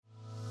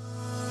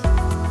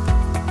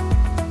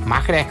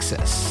Market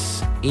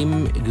Access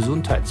im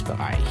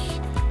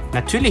Gesundheitsbereich.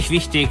 Natürlich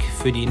wichtig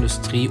für die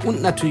Industrie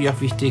und natürlich auch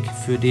wichtig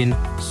für den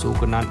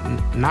sogenannten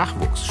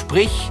Nachwuchs.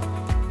 Sprich,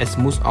 es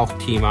muss auch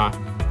Thema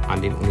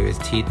an den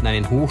Universitäten, an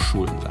den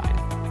Hochschulen sein.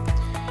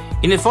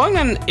 In den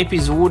folgenden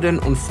Episoden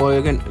und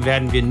Folgen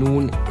werden wir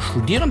nun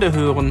Studierende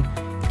hören,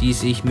 die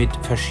sich mit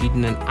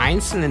verschiedenen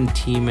einzelnen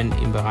Themen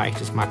im Bereich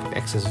des Market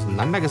Access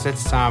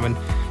auseinandergesetzt haben,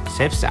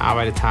 selbst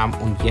erarbeitet haben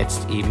und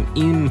jetzt eben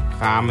im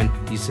Rahmen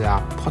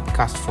dieser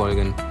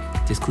Podcast-Folgen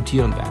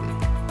diskutieren werden.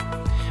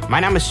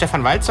 Mein Name ist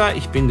Stefan Walzer,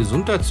 ich bin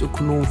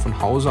Gesundheitsökonom von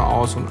Hause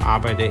aus und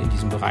arbeite in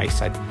diesem Bereich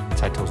seit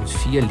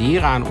 2004,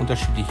 Lehrer an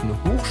unterschiedlichen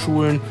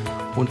Hochschulen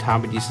und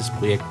habe dieses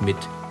Projekt mit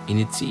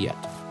initiiert.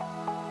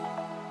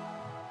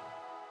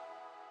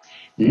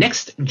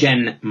 Next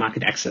Gen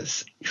Market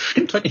Access.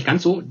 Stimmt heute nicht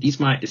ganz so.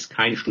 Diesmal ist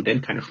kein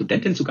Student, keine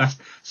Studentin zu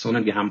Gast,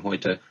 sondern wir haben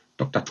heute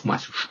Dr.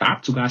 Thomas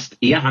Staab zu Gast.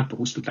 Er hat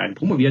berufsbegleitend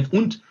promoviert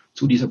und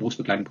zu dieser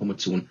berufsbegleitenden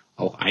Promotion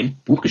auch ein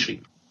Buch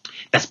geschrieben.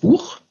 Das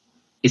Buch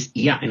ist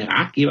eher ein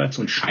Ratgeber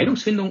zur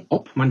Entscheidungsfindung,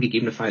 ob man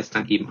gegebenenfalls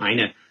dann eben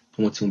eine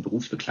Promotion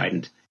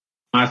berufsbegleitend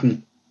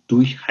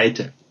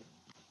durchhalte.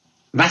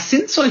 Was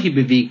sind solche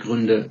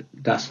Beweggründe,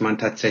 dass man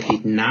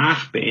tatsächlich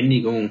nach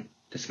Beendigung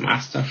des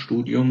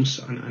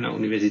Masterstudiums an einer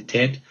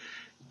Universität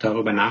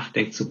darüber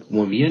nachdenkt zu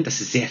promovieren? Das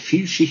ist sehr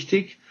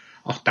vielschichtig.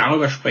 Auch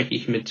darüber spreche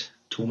ich mit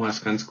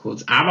Thomas ganz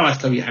kurz. Aber was,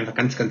 glaube ich, einfach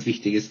ganz, ganz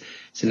wichtig ist,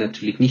 sind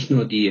natürlich nicht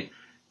nur die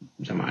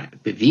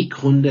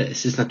Beweggründe,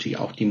 es ist natürlich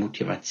auch die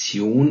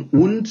Motivation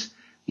und,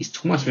 wie es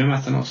Thomas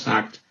mehrmals dann auch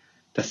sagt,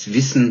 das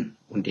Wissen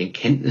und den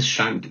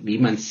Kenntnisstand, wie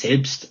man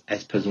selbst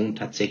als Person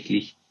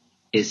tatsächlich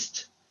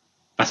ist.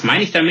 Was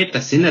meine ich damit?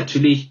 Das sind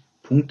natürlich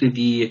Punkte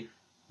wie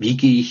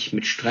gehe ich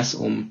mit Stress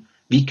um?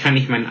 Wie kann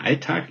ich meinen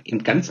Alltag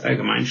im ganz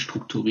Allgemeinen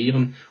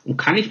strukturieren? Und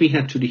kann ich mich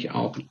natürlich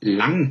auch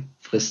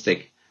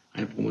langfristig,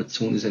 eine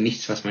Promotion ist ja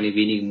nichts, was man in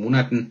wenigen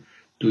Monaten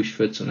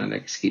durchführt, sondern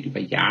es geht über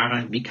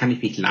Jahre. Wie kann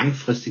ich mich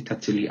langfristig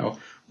tatsächlich auch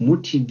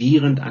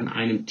motivierend an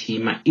einem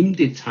Thema im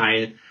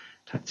Detail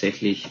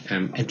tatsächlich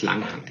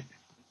entlanghangeln?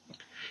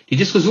 Die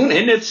Diskussion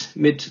endet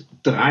mit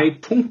 3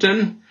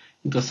 Punkten.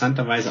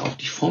 Interessanterweise auch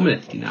die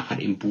Formel, die nachher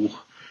im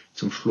Buch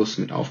zum Schluss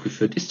mit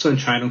aufgeführt ist zur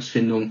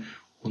Entscheidungsfindung.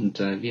 Und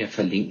wir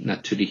verlinken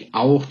natürlich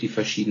auch die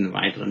verschiedenen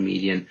weiteren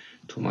Medien.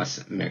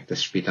 Thomas merkt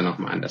das später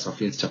nochmal an, dass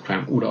auf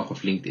Instagram oder auch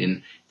auf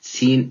LinkedIn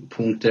 10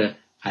 Punkte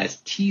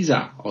als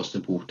Teaser aus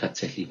dem Buch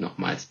tatsächlich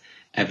nochmals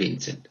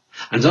erwähnt sind.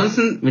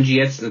 Ansonsten wünsche ich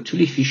jetzt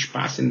natürlich viel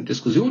Spaß in der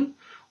Diskussion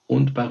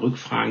und bei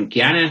Rückfragen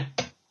gerne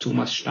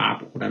Thomas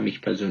Staab oder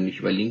mich persönlich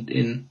über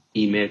LinkedIn,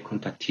 E-Mail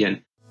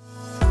kontaktieren.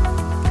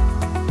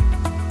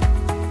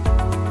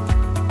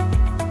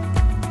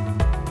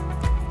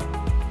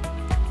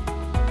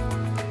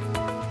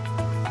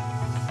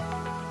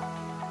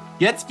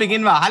 Jetzt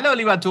beginnen wir. Hallo,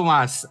 lieber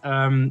Thomas.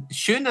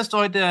 Schön, dass du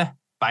heute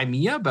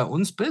bei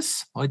uns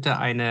bist. Heute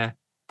eine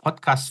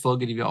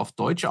Podcast-Folge, die wir auf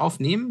Deutsch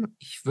aufnehmen.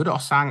 Ich würde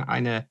auch sagen,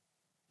 eine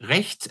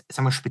recht,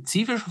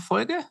 spezifische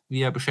Folge.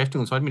 Wir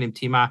beschäftigen uns heute mit dem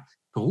Thema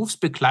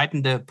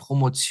berufsbegleitende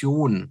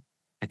Promotion.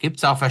 Da gibt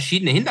es auch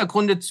verschiedene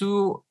Hintergründe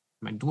zu.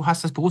 Ich meine, du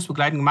hast das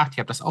berufsbegleitend gemacht, ich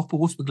habe das auch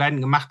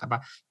berufsbegleitend gemacht,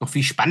 aber noch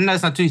viel spannender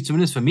ist natürlich,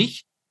 zumindest für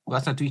mich, du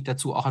hast natürlich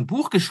dazu auch ein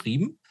Buch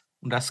geschrieben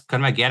und das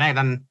können wir gerne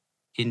dann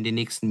in den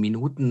nächsten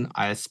Minuten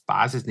als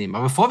Basis nehmen.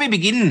 Aber bevor wir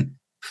beginnen,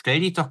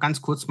 stell dich doch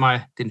ganz kurz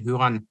mal den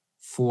Hörern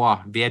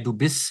vor, wer du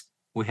bist,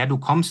 woher du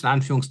kommst, in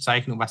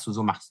Anführungszeichen, und was du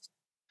so machst.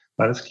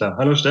 Alles klar.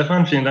 Hallo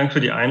Stefan, vielen Dank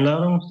für die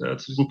Einladung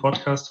zu diesem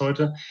Podcast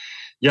heute.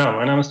 Ja,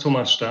 mein Name ist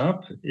Thomas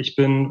Staab. Ich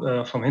bin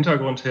vom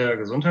Hintergrund her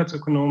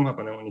Gesundheitsökonom,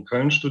 habe an der Uni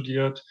Köln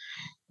studiert,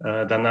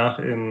 danach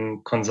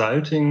im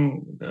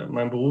Consulting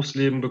mein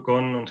Berufsleben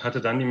begonnen und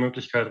hatte dann die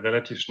Möglichkeit,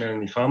 relativ schnell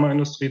in die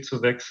Pharmaindustrie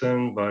zu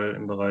wechseln, weil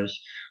im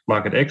Bereich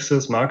Market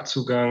Access,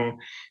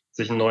 Marktzugang,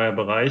 sich ein neuer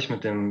Bereich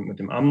mit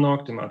dem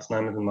AMNOG, dem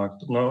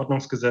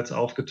Arzneimittelmarktneuordnungsgesetz,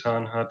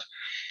 aufgetan hat.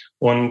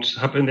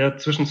 Und habe in der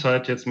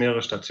Zwischenzeit jetzt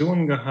mehrere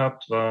Stationen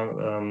gehabt,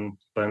 war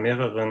bei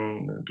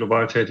mehreren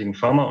global tätigen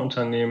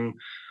Pharmaunternehmen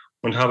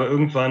und habe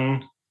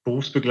irgendwann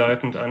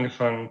berufsbegleitend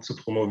angefangen zu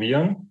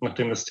promovieren,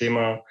 nachdem das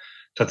Thema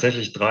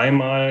tatsächlich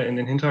 3-mal in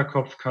den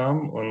Hinterkopf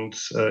kam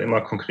und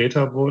immer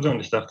konkreter wurde.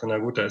 Und ich dachte, na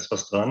gut, da ist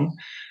was dran.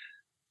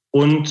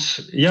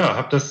 Und ja,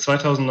 habe das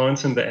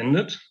 2019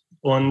 beendet.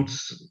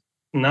 Und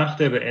nach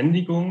der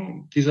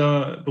Beendigung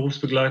dieser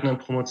berufsbegleitenden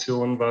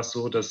Promotion war es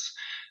so, dass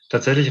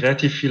tatsächlich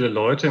relativ viele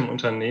Leute im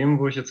Unternehmen,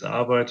 wo ich jetzt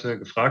arbeite,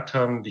 gefragt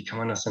haben, wie kann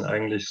man das denn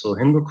eigentlich so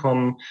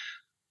hinbekommen,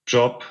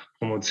 Job,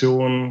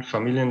 Promotion,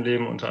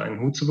 Familienleben unter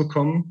einen Hut zu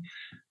bekommen.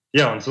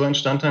 Ja, und so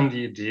entstand dann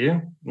die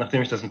Idee,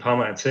 nachdem ich das ein paar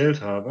Mal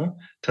erzählt habe,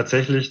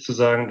 tatsächlich zu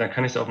sagen, dann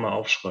kann ich es auch mal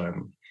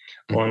aufschreiben.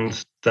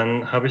 Und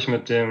dann habe ich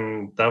mit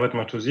dem David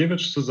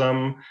Matusiewicz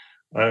zusammen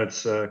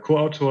als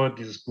Co-Autor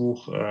dieses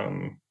Buch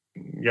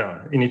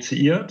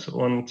initiiert.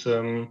 Und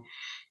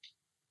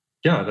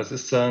das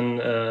ist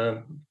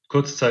dann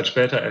kurze Zeit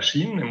später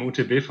erschienen im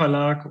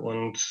UTB-Verlag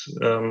und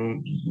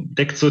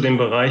deckt so den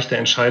Bereich der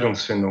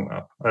Entscheidungsfindung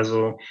ab.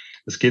 Also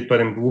es geht bei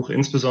dem Buch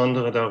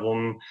insbesondere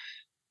darum,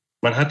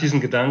 Man hat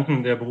diesen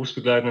Gedanken der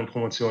berufsbegleitenden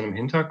Promotion im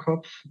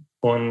Hinterkopf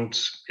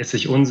und ist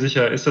sich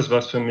unsicher, ist das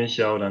was für mich,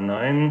 ja oder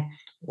nein?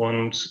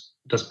 Und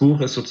das Buch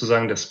ist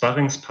sozusagen der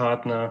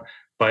Sparringspartner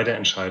bei der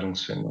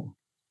Entscheidungsfindung.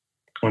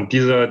 Und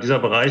dieser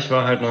Bereich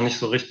war halt noch nicht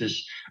so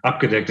richtig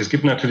abgedeckt. Es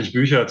gibt natürlich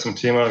Bücher zum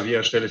Thema, wie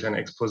erstelle ich ein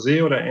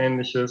Exposé oder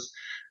ähnliches,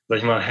 sag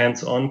ich mal,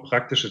 hands-on,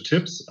 praktische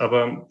Tipps.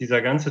 Aber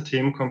dieser ganze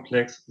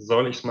Themenkomplex,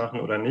 soll ich es machen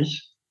oder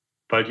nicht,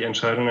 weil die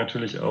Entscheidung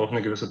natürlich auch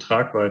eine gewisse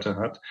Tragweite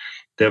hat,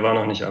 der war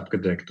noch nicht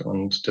abgedeckt.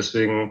 Und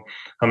deswegen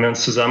haben wir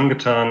uns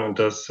zusammengetan und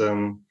das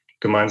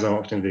gemeinsam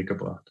auf den Weg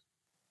gebracht.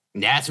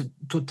 Ja, also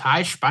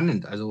total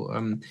spannend. Also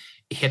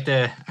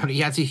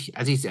als ich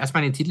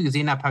erstmal den Titel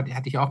gesehen habe,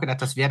 hatte ich auch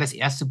gedacht, das wäre das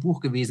erste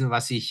Buch gewesen,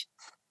 was ich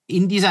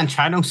in dieser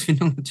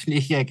Entscheidungsfindung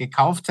natürlich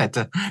gekauft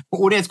hätte,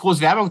 ohne jetzt groß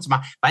Werbung zu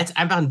machen, weil es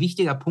einfach ein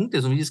wichtiger Punkt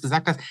ist. Und wie du es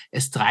gesagt hast,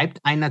 es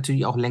treibt einen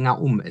natürlich auch länger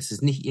um. Es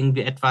ist nicht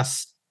irgendwie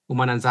etwas, wo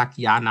man dann sagt,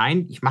 ja,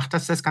 nein, ich mache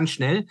das ganz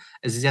schnell.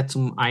 Es ist ja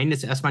zum einen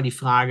jetzt erstmal die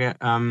Frage,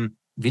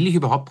 will ich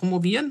überhaupt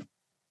promovieren?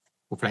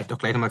 Wo vielleicht auch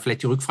gleich nochmal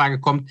vielleicht die Rückfrage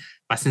kommt,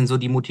 was sind so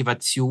die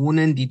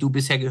Motivationen, die du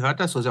bisher gehört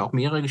hast? Du hast ja auch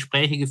mehrere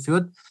Gespräche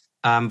geführt.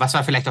 Was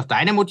war vielleicht auch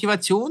deine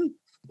Motivation?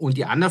 Und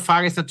die andere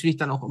Frage ist natürlich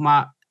dann auch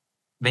immer,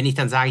 wenn ich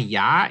dann sage,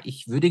 ja,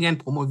 ich würde gern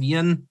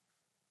promovieren,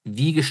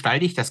 wie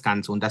gestalte ich das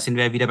Ganze? Und da sind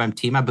wir ja wieder beim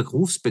Thema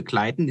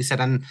Berufsbegleitend. Ist ja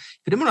dann,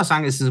 ich würde immer noch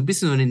sagen, es ist so ein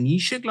bisschen so eine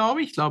Nische,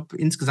 glaube ich. Ich glaube,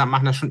 insgesamt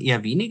machen das schon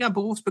eher weniger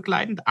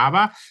berufsbegleitend,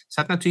 aber es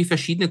hat natürlich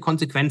verschiedene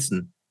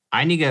Konsequenzen.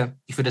 Einige,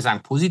 ich würde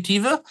sagen,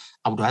 positive,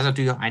 aber du hast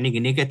natürlich auch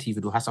einige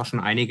negative. Du hast auch schon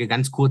einige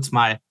ganz kurz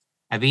mal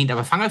erwähnt.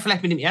 Aber fangen wir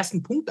vielleicht mit dem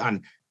ersten Punkt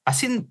an. Was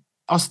sind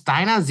aus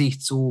deiner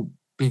Sicht so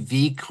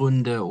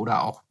Beweggründe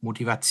oder auch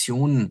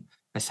Motivationen,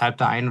 weshalb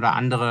der ein oder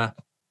andere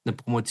eine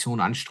Promotion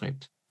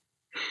anstrebt?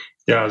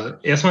 Ja, also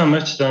erstmal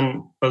möchte ich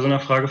dann bei so einer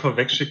Frage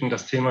vorwegschicken,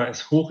 das Thema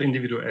ist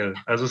hochindividuell.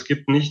 Also es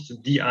gibt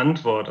nicht die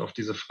Antwort auf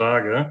diese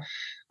Frage.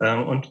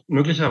 Und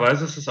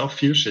möglicherweise ist es auch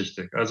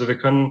vielschichtig. Also wir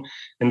können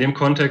in dem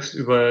Kontext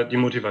über die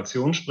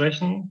Motivation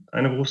sprechen,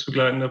 eine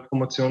berufsbegleitende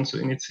Promotion zu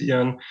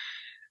initiieren.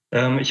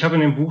 Ich habe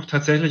in dem Buch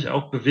tatsächlich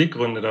auch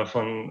Beweggründe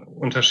davon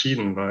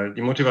unterschieden, weil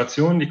die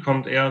Motivation, die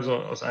kommt eher so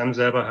aus einem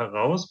selber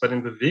heraus. Bei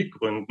den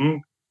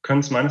Beweggründen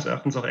können es meines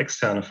Erachtens auch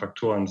externe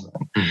Faktoren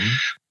sein.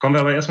 Kommen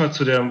wir aber erstmal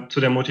zu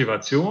der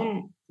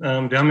Motivation.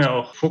 Wir haben ja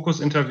auch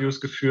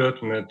Fokusinterviews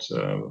geführt mit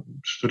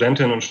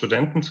Studentinnen und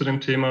Studenten zu dem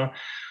Thema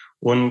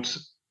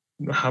und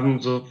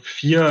haben so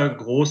 4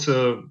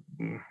 große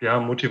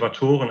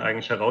Motivatoren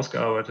eigentlich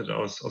herausgearbeitet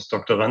aus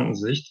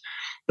Doktorandensicht.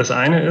 Das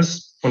eine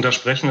ist, und da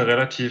sprechen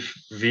relativ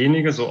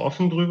wenige so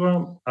offen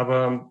drüber,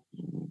 aber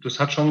das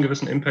hat schon einen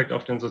gewissen Impact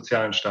auf den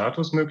sozialen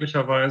Status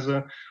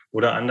möglicherweise.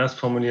 Oder anders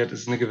formuliert,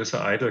 ist es eine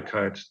gewisse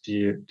Eitelkeit,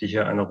 die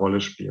hier eine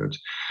Rolle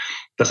spielt.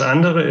 Das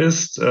andere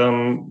ist,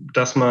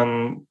 dass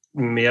man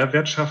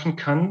Mehrwert schaffen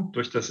kann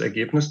durch das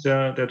Ergebnis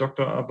der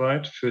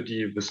Doktorarbeit für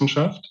die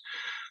Wissenschaft,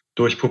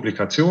 durch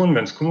Publikation,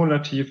 wenn es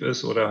kumulativ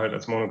ist, oder halt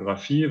als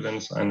Monographie, wenn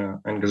es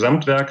ein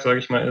Gesamtwerk, sage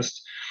ich mal,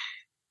 ist.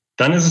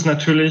 Dann ist es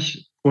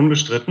natürlich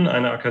unbestritten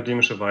eine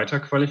akademische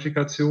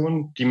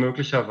Weiterqualifikation, die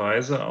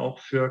möglicherweise auch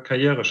für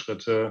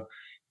Karriereschritte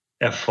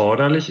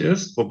erforderlich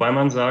ist, wobei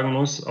man sagen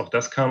muss, auch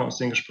das kam aus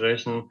den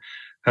Gesprächen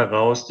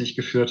heraus, die ich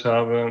geführt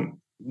habe,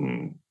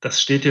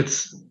 das steht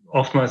jetzt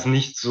oftmals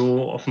nicht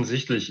so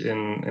offensichtlich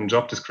in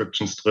Job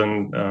Descriptions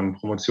drin.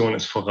 Promotion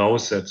ist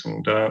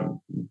Voraussetzung. Da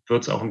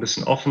wird es auch ein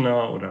bisschen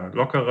offener oder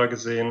lockerer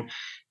gesehen.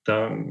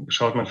 Da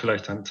schaut man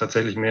vielleicht dann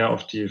tatsächlich mehr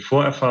auf die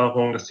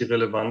Vorerfahrungen, dass die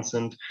relevant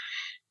sind.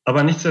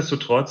 Aber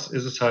nichtsdestotrotz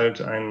ist es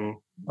halt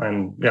ein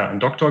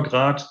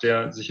Doktorgrad,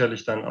 der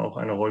sicherlich dann auch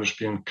eine Rolle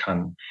spielen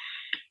kann.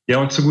 Ja,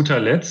 und zu guter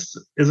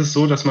Letzt ist es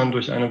so, dass man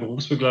durch eine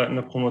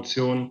berufsbegleitende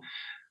Promotion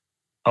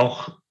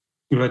auch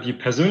über die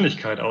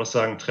Persönlichkeit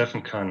Aussagen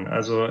treffen kann.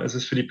 Also es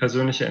ist für die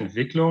persönliche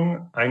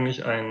Entwicklung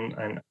eigentlich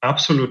ein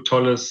absolut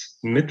tolles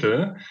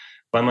Mittel,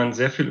 weil man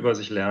sehr viel über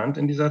sich lernt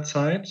in dieser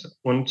Zeit.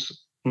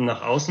 Und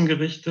nach außen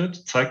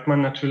gerichtet zeigt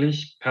man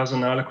natürlich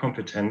personale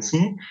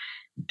Kompetenzen,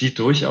 die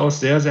durchaus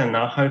sehr, sehr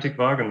nachhaltig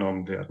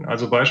wahrgenommen werden.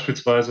 Also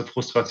beispielsweise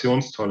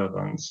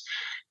Frustrationstoleranz,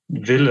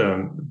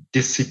 Wille,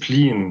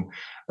 Disziplin,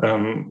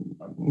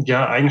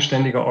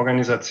 eigenständige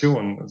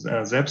Organisation,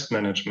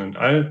 Selbstmanagement.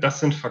 All das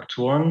sind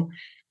Faktoren,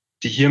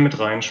 die hier mit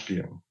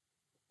reinspielen.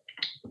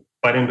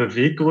 Bei den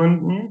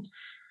Beweggründen,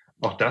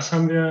 auch das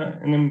haben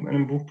wir in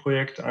einem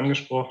Buchprojekt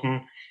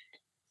angesprochen,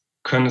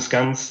 können es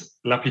ganz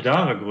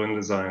lapidare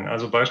Gründe sein.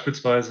 Also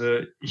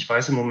beispielsweise, ich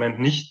weiß im Moment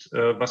nicht,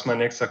 was mein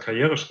nächster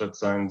Karriereschritt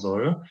sein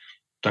soll,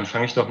 dann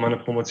fange ich doch mal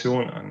eine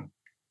Promotion an.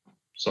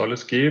 Soll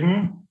es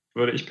geben,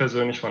 würde ich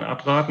persönlich von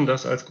abraten,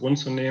 das als Grund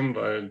zu nehmen,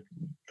 weil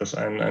das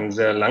ein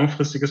sehr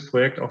langfristiges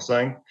Projekt auch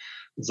sein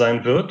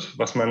wird,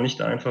 was man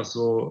nicht einfach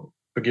so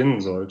beginnen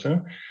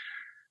sollte.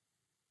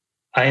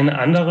 Ein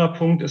anderer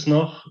Punkt ist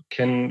noch,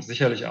 kennen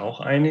sicherlich auch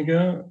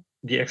einige,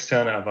 die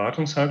externe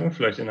Erwartungshaltung,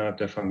 vielleicht innerhalb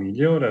der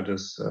Familie oder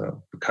des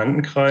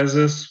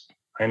Bekanntenkreises.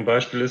 Ein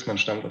Beispiel ist, man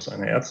stammt aus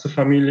einer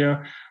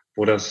Ärztefamilie,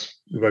 wo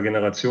das über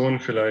Generationen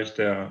vielleicht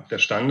der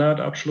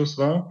Standardabschluss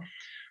war.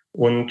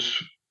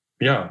 Und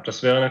Ja,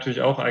 das wäre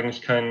natürlich auch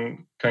eigentlich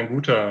kein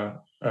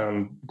guter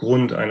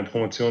Grund, eine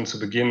Promotion zu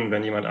beginnen,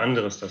 wenn jemand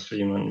anderes das für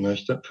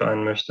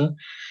einen möchte.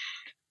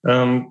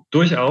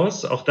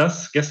 Durchaus, auch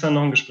das gestern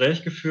noch ein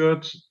Gespräch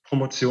geführt,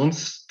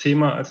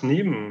 Promotionsthema als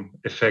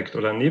Nebeneffekt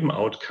oder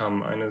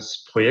Nebenoutcome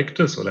eines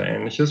Projektes oder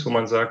ähnliches, wo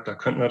man sagt, da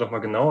könnten wir doch mal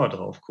genauer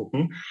drauf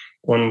gucken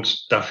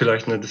und da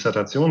vielleicht eine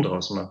Dissertation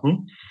draus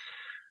machen.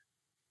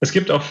 Es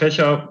gibt auch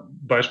Fächer,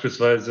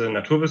 beispielsweise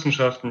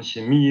Naturwissenschaften,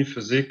 Chemie,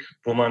 Physik,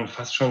 wo man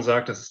fast schon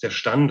sagt, das ist der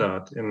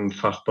Standard im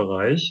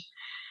Fachbereich.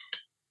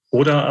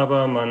 Oder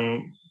aber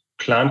man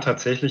plant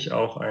tatsächlich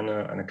auch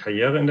eine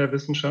Karriere in der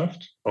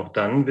Wissenschaft. Auch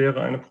dann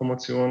wäre eine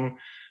Promotion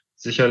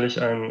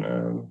sicherlich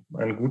ein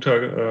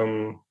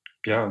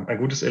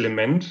gutes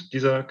Element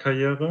dieser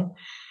Karriere.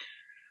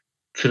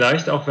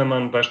 Vielleicht auch, wenn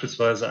man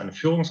beispielsweise eine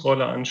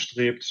Führungsrolle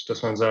anstrebt,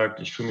 dass man sagt,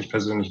 ich fühle mich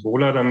persönlich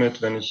wohler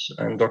damit, wenn ich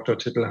einen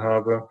Doktortitel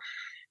habe.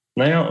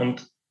 Naja,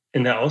 und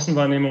in der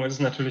Außenwahrnehmung ist es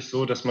natürlich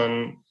so, dass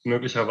man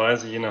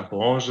möglicherweise je nach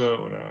Branche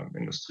oder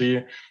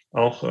Industrie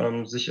auch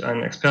sich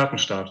einen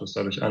Expertenstatus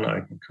dadurch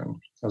aneignen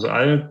kann. Also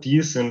all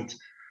dies sind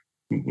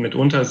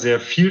mitunter sehr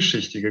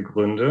vielschichtige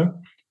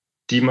Gründe,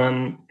 die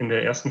man in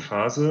der ersten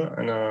Phase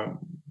einer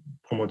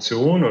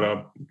Promotion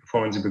oder bevor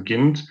man sie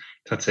beginnt,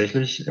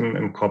 tatsächlich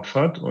im Kopf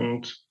hat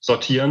und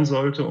sortieren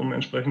sollte, um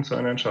entsprechend zu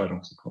einer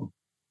Entscheidung zu kommen.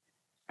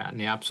 Ja,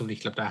 nee, absolut.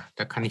 Ich glaube,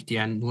 da kann ich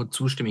dir nur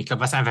zustimmen. Ich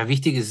glaube, was einfach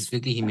wichtig ist, ist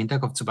wirklich im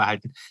Hinterkopf zu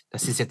behalten,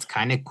 das ist jetzt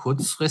keine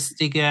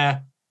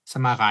kurzfristige,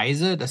 sag mal,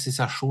 Reise. Das ist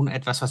ja schon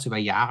etwas, was über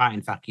Jahre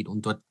einfach geht.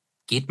 Und dort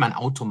geht man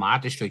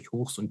automatisch durch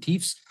Hochs und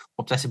Tiefs,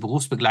 ob das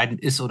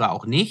berufsbegleitend ist oder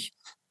auch nicht.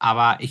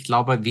 Aber ich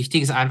glaube,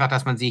 wichtig ist einfach,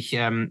 dass man sich,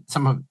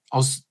 sag mal,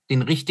 aus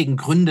den richtigen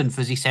Gründen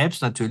für sich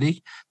selbst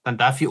natürlich dann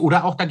dafür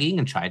oder auch dagegen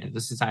entscheidet.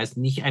 Das ist heißt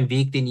nicht ein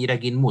Weg, den jeder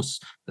gehen muss.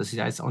 Das ist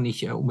heißt auch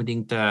nicht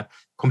unbedingt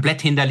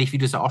komplett hinderlich, wie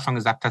du es ja auch schon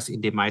gesagt hast,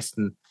 in den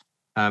meisten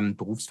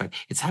Berufszweigen.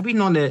 Jetzt habe ich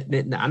noch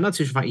eine andere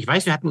Zwischenfrage. Ich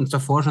weiß, wir hatten uns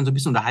davor schon so ein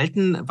bisschen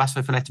unterhalten, was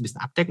wir vielleicht ein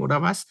bisschen abdecken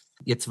oder was.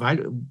 Jetzt,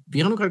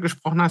 während du gerade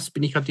gesprochen hast,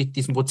 bin ich gerade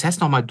diesen Prozess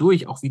nochmal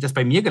durch, auch wie das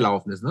bei mir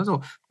gelaufen ist. Ne?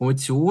 So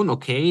Promotion,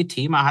 okay,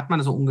 Thema hat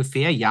man so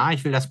ungefähr, ja,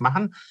 ich will das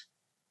machen.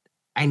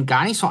 Ein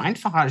gar nicht so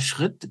einfacher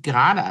Schritt,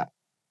 gerade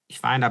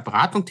ich war in der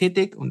Beratung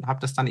tätig und habe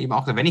das dann eben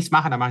auch, wenn ich es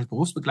mache, dann mache ich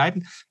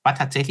berufsbegleitend, war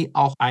tatsächlich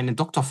auch einen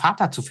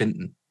Doktorvater zu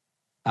finden.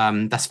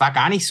 Das war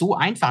gar nicht so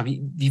einfach.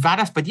 Wie war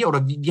das bei dir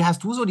oder wie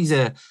hast du so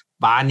diese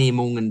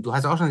Wahrnehmungen? Du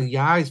hast auch schon,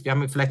 ja, wir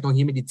haben vielleicht noch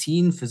hier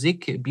Medizin,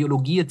 Physik,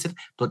 Biologie etc.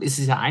 Dort ist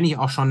es ja eigentlich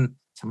auch schon,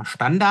 sag mal,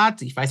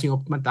 Standard. Ich weiß nicht,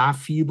 ob man da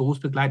viel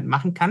berufsbegleitend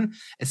machen kann.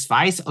 Es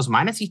war aus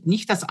meiner Sicht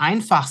nicht das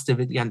Einfachste,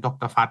 wirklich einen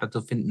Doktorvater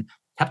zu finden.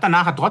 Ich habe dann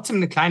nachher trotzdem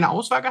eine kleine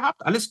Auswahl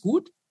gehabt, alles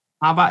gut,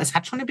 aber es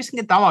hat schon ein bisschen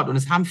gedauert und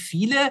es haben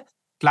viele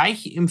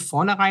gleich im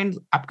Vornherein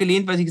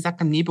abgelehnt, weil sie gesagt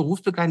haben, nee,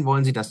 berufsbegleitend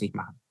wollen sie das nicht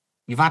machen.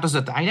 Wie war das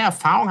deine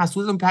Erfahrung? Hast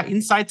du so ein paar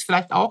Insights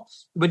vielleicht auch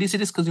über diese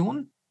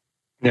Diskussion?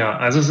 Ja,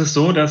 also es ist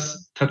so,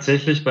 dass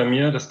tatsächlich bei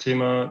mir das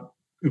Thema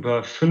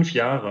über 5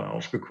 Jahre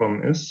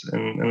aufgekommen ist.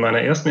 In meiner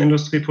ersten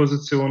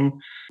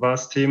Industrieposition war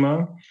es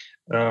Thema,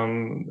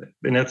 in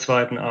der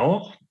zweiten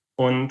auch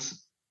und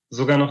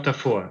sogar noch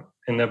davor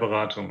in der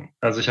Beratung.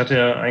 Also ich hatte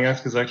ja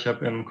eingangs gesagt, ich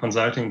habe im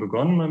Consulting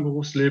begonnen, mein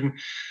Berufsleben.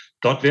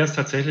 Dort wäre es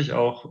tatsächlich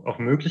auch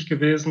möglich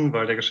gewesen,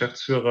 weil der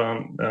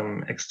Geschäftsführer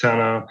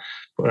externer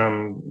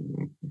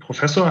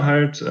Professor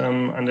halt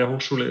an der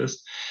Hochschule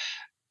ist.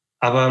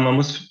 Aber man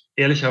muss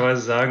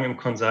ehrlicherweise sagen, im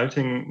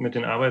Consulting mit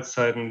den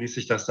Arbeitszeiten ließ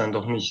sich das dann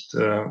doch nicht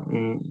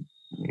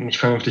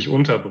vernünftig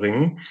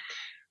unterbringen.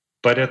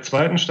 Bei der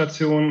zweiten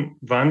Station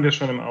waren wir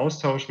schon im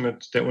Austausch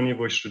mit der Uni,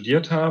 wo ich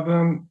studiert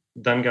habe.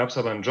 Dann gab es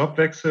aber einen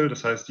Jobwechsel.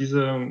 Das heißt,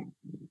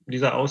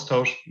 dieser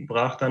Austausch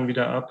brach dann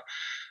wieder ab.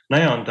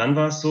 Naja, und dann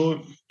war es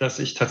so, dass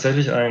ich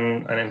tatsächlich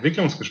ein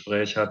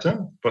Entwicklungsgespräch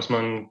hatte, was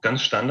man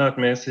ganz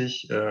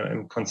standardmäßig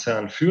im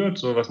Konzern führt.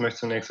 So, was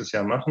möchtest du nächstes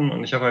Jahr machen?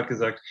 Und ich habe halt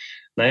gesagt,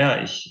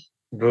 naja, ich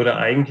würde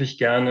eigentlich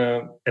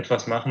gerne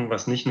etwas machen,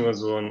 was nicht nur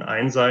so ein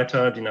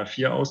Einseiter DIN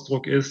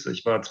A4-Ausdruck ist.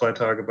 Ich war 2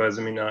 Tage bei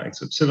Seminar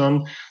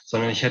XY,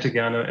 sondern ich hätte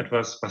gerne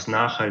etwas, was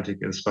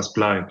nachhaltig ist, was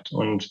bleibt.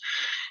 Und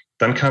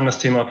dann kam das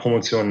Thema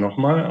Promotion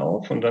nochmal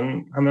auf und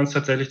dann haben wir uns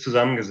tatsächlich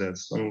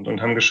zusammengesetzt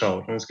und haben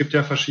geschaut. Und es gibt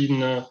ja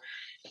verschiedene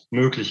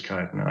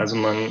Möglichkeiten. Also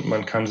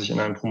man kann sich in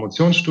einem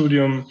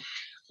Promotionsstudium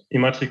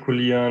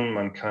immatrikulieren,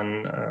 man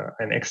kann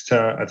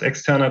als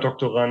externer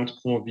Doktorand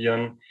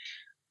promovieren.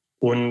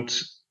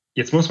 Und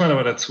jetzt muss man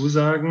aber dazu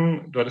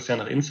sagen, du hattest ja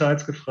nach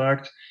Insights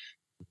gefragt,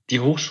 die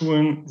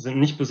Hochschulen sind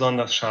nicht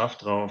besonders scharf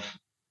drauf,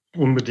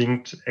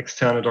 unbedingt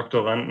externe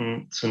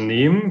Doktoranden zu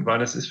nehmen,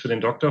 weil es ist für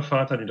den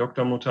Doktorvater, die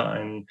Doktormutter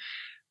ein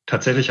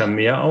tatsächlicher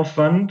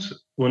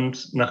Mehraufwand.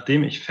 Und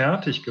nachdem ich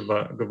fertig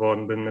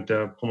geworden bin mit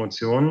der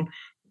Promotion,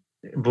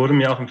 wurde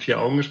mir auch im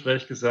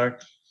 4-Augen-Gespräch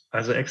gesagt,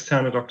 also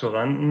externe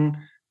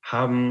Doktoranden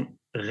haben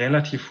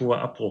relativ hohe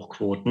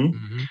Abbruchquoten.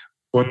 Mhm.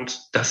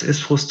 Und das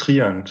ist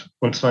frustrierend.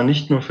 Und zwar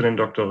nicht nur für den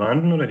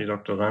Doktoranden oder die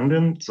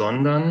Doktorandin,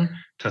 sondern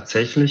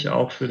tatsächlich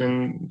auch für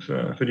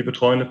die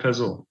betreuende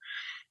Person.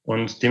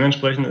 Und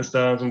dementsprechend ist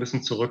da so ein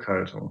bisschen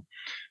Zurückhaltung.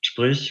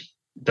 Sprich,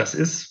 das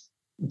ist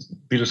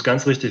wie du es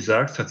ganz richtig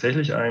sagst,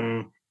 tatsächlich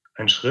ein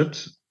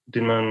Schritt,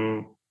 den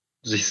man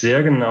sich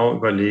sehr genau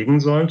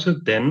überlegen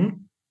sollte,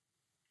 denn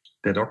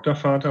der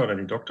Doktorvater oder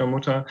die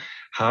Doktormutter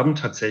haben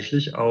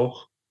tatsächlich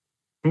auch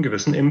einen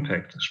gewissen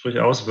Impact, sprich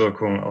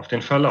Auswirkungen auf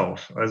den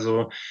Verlauf.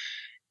 Also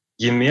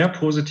je mehr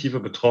positive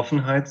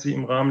Betroffenheit Sie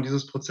im Rahmen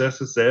dieses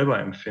Prozesses selber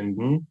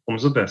empfinden,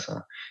 umso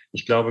besser.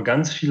 Ich glaube,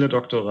 ganz viele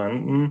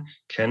Doktoranden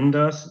kennen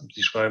das.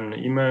 Sie schreiben eine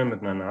E-Mail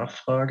mit einer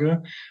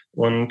Nachfrage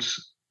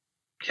und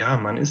ja,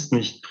 man ist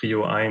nicht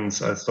Prio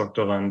 1 als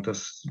Doktorand.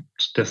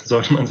 Dessen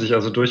sollte man sich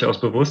also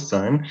durchaus bewusst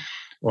sein.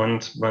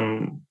 Und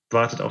man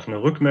wartet auf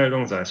eine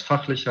Rückmeldung, sei es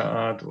fachlicher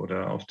Art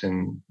oder auf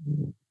den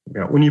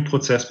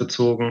Uni-Prozess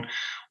bezogen.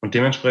 Und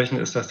dementsprechend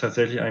ist das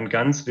tatsächlich ein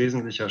ganz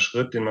wesentlicher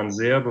Schritt, den man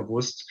sehr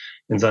bewusst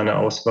in seine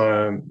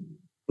Auswahl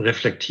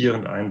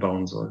reflektierend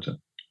einbauen sollte.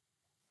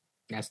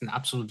 Ja, ist ein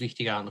absolut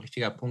wichtiger und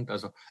richtiger Punkt.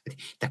 Also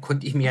da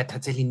konnte ich mir ja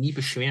tatsächlich nie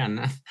beschweren.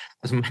 Ne?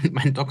 Also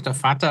mein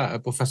Doktorvater,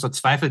 Professor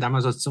Zweifel,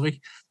 damals aus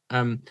Zürich,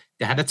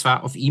 der hatte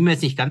zwar auf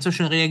E-Mails nicht ganz so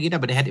schnell reagiert,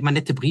 aber der hat immer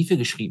nette Briefe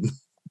geschrieben.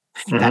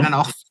 Der hat dann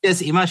auch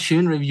vieles immer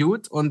schön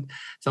reviewed und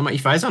sag mal,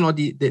 ich weiß auch noch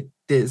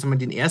sag mal,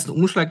 den ersten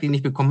Umschlag, den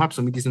ich bekommen habe,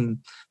 so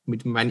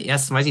mit meinen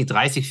ersten, weiß ich nicht,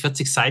 30,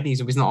 40 Seiten, die ich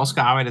so ein bisschen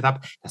ausgearbeitet habe,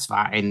 das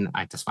war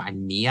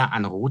ein Meer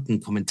an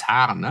roten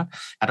Kommentaren. Ne?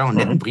 Er hat auch einen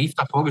netten Brief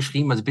davor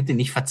geschrieben, also bitte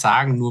nicht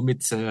verzagen, nur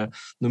mit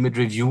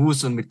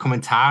Reviews und mit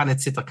Kommentaren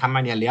etc. kann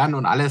man ja lernen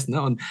und alles.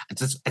 Ne? Und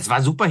es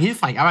war super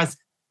hilfreich, aber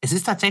es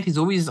ist tatsächlich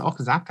so, wie Sie es auch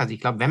gesagt haben.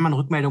 Ich glaube, wenn man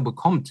Rückmeldung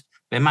bekommt,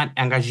 wenn man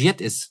engagiert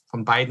ist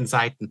von beiden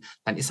Seiten,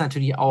 dann ist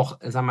natürlich auch,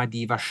 sag mal,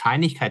 die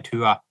Wahrscheinlichkeit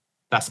höher,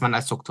 dass man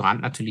als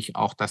Doktorand natürlich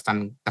auch das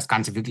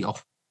Ganze wirklich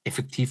auch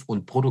effektiv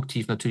und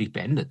produktiv natürlich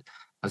beendet.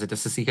 Also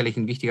das ist sicherlich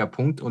ein wichtiger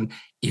Punkt. Und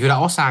ich würde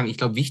auch sagen, ich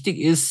glaube, wichtig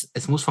ist,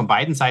 es muss von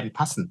beiden Seiten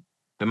passen.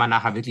 Wenn man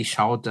nachher wirklich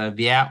schaut,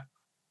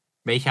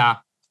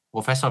 welcher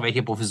Professor,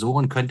 welche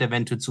Professorin könnte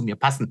eventuell zu mir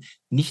passen.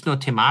 Nicht nur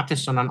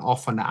thematisch, sondern auch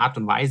von der Art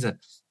und Weise,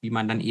 wie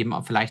man dann eben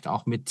auch vielleicht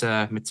auch mit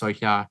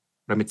solchen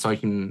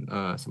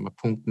sagen wir,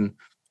 Punkten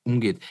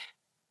umgeht.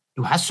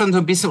 Du hast schon so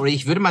ein bisschen, oder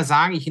ich würde mal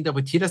sagen, ich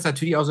interpretiere das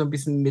natürlich auch so ein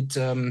bisschen mit,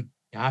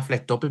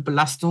 vielleicht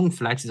Doppelbelastung,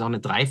 vielleicht ist es auch eine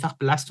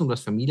Dreifachbelastung, du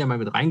hast Familie mal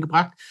mit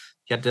reingebracht.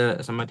 Ich hatte,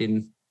 sag mal,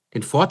 den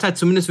Vorteil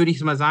zumindest, würde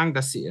ich mal sagen,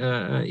 dass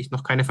ich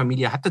noch keine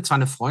Familie hatte, zwar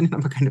eine Freundin,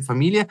 aber keine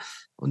Familie.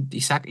 Und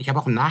ich habe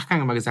auch im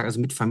Nachgang immer gesagt, also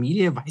mit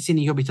Familie weiß ich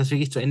nicht, ob ich das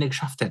wirklich zu Ende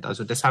geschafft hätte.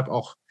 Also deshalb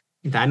auch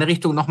in deine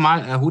Richtung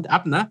nochmal Hut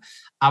ab, ne?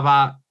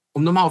 Aber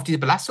um nochmal auf diese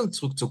Belastung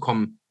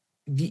zurückzukommen,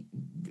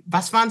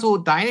 was waren so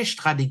deine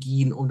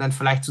Strategien, um dann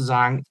vielleicht zu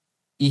sagen,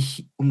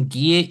 ich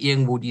umgehe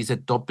irgendwo diese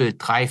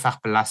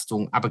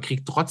Doppel-Dreifach-Belastung, aber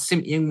kriege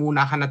trotzdem irgendwo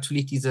nachher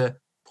natürlich diese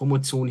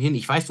Promotion hin?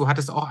 Ich weiß, du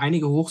hattest auch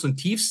einige Hochs und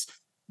Tiefs,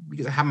 wie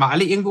gesagt, haben wir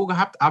alle irgendwo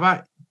gehabt,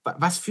 aber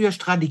was für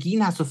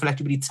Strategien hast du vielleicht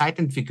über die Zeit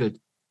entwickelt,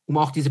 um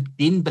auch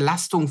den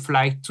Belastungen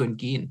vielleicht zu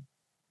entgehen?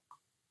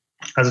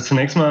 Also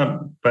zunächst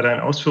mal bei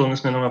deinen Ausführungen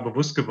ist mir nochmal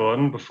bewusst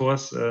geworden, bevor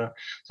es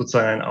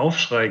sozusagen einen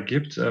Aufschrei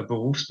gibt,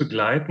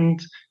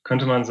 berufsbegleitend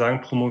könnte man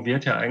sagen,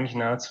 promoviert ja eigentlich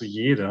nahezu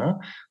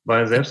jeder,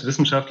 weil selbst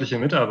wissenschaftliche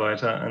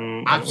Mitarbeiter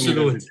an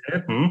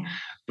Universitäten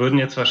würden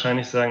jetzt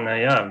wahrscheinlich sagen, na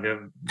ja,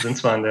 wir sind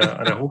zwar an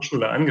der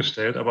Hochschule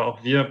angestellt, aber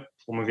auch wir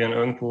promovieren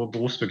irgendwo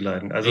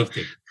berufsbegleitend. Also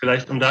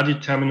vielleicht, um da die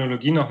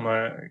Terminologie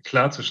nochmal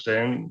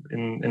klarzustellen,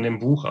 in dem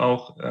Buch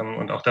auch,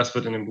 und auch das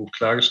wird in dem Buch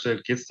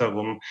klargestellt, geht es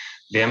darum,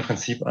 wer im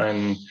Prinzip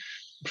einen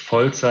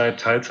Vollzeit-,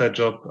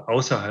 Teilzeitjob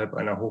außerhalb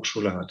einer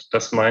Hochschule hat.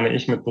 Das meine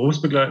ich mit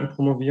berufsbegleitend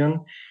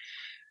promovieren.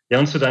 Ja,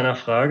 und zu deiner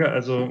Frage,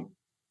 also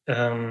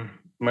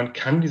man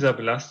kann dieser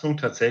Belastung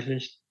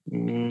tatsächlich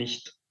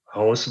nicht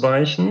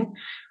ausweichen.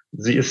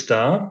 Sie ist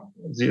da,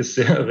 sie ist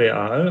sehr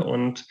real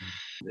und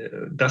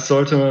das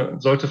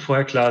sollte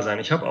vorher klar sein.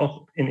 Ich habe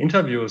auch in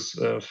Interviews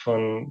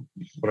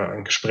oder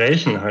in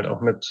Gesprächen halt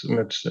auch mit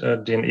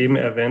den eben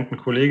erwähnten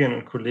Kolleginnen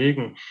und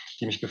Kollegen,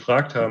 die mich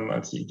gefragt haben,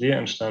 als die Idee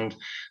entstand,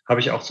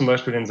 habe ich auch zum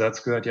Beispiel den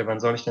Satz gehört, ja, wann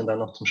soll ich denn dann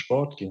noch zum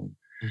Sport gehen?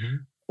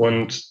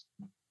 Und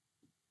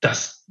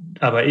das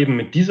aber eben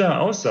mit dieser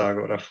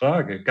Aussage oder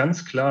Frage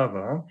ganz klar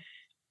war,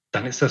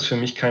 dann ist das für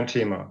mich kein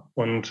Thema.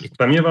 Und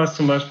bei mir war es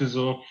zum Beispiel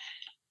so,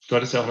 du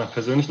hattest ja auch nach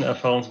persönlichen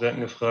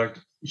Erfahrungswerten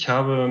gefragt. Ich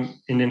habe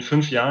in den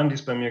 5 Jahren, die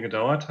es bei mir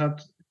gedauert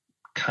hat,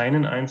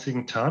 keinen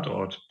einzigen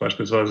Tatort,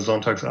 beispielsweise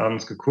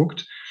sonntagsabends,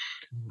 geguckt,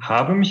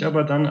 habe mich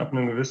aber dann ab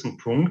einem gewissen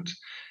Punkt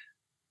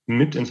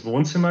mit ins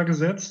Wohnzimmer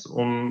gesetzt,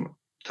 um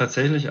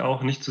tatsächlich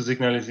auch nicht zu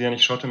signalisieren,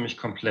 ich schotte mich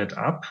komplett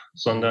ab,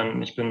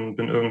 sondern ich bin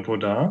irgendwo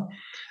da.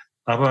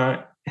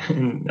 Aber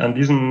in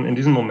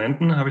diesen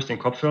Momenten habe ich den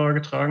Kopfhörer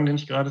getragen, den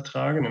ich gerade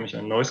trage, nämlich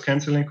einen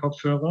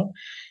Noise-Canceling-Kopfhörer,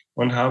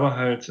 und habe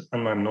halt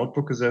an meinem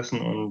Notebook gesessen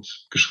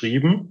und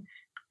geschrieben,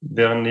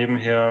 während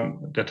nebenher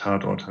der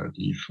Tatort halt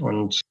lief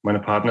und meine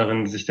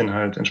Partnerin sich den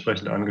halt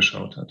entsprechend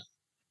angeschaut hat.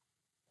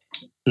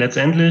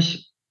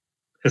 Letztendlich,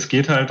 es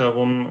geht halt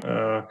darum,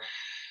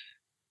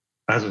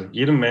 also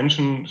jedem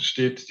Menschen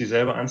steht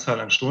dieselbe Anzahl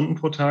an Stunden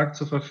pro Tag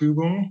zur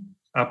Verfügung,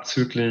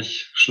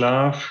 abzüglich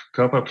Schlaf,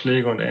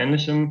 Körperpflege und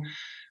Ähnlichem,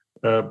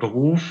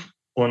 Beruf.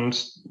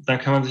 Und dann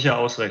kann man sich ja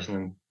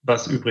ausrechnen,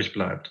 was übrig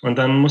bleibt. Und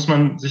dann muss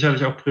man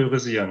sicherlich auch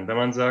priorisieren. Wenn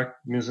man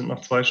sagt, mir sind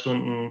noch 2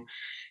 Stunden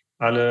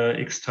alle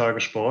x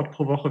Tage Sport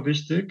pro Woche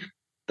wichtig,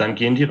 dann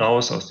gehen die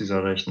raus aus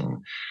dieser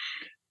Rechnung.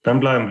 Dann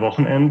bleiben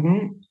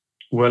Wochenenden,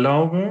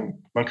 Urlaube.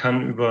 Man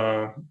kann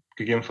über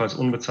gegebenenfalls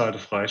unbezahlte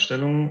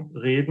Freistellungen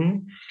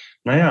reden.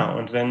 Naja,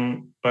 und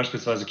wenn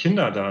beispielsweise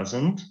Kinder da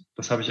sind,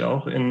 das habe ich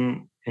auch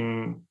in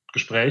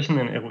Gesprächen,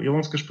 in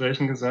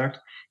Eruierungsgesprächen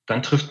gesagt,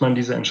 dann trifft man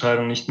diese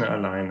Entscheidung nicht mehr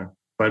alleine,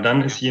 weil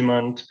dann ist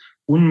jemand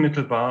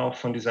unmittelbar auch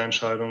von dieser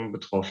Entscheidung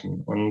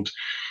betroffen. Und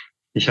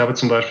ich habe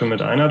zum Beispiel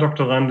mit einer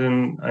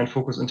Doktorandin ein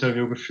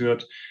Fokusinterview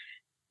geführt.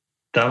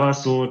 Da war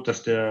es so,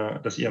 dass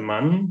ihr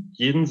Mann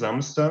jeden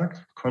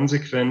Samstag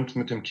konsequent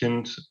mit dem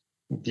Kind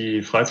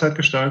die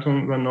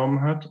Freizeitgestaltung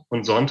übernommen hat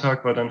und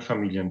Sonntag war dann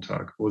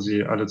Familientag, wo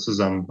sie alle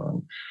zusammen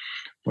waren.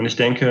 Und ich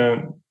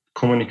denke,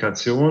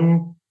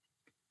 Kommunikation,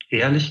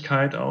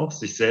 Ehrlichkeit auch,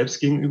 sich selbst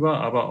gegenüber,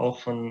 aber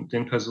auch von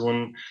den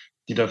Personen,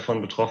 die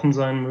davon betroffen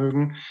sein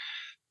mögen,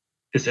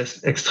 ist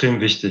extrem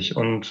wichtig.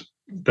 Und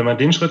wenn man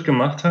den Schritt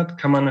gemacht hat,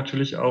 kann man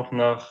natürlich auch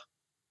nach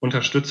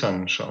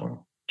Unterstützern schauen.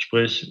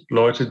 Sprich,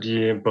 Leute,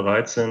 die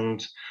bereit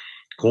sind,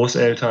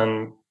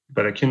 Großeltern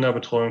bei der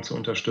Kinderbetreuung zu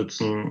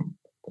unterstützen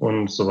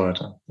und so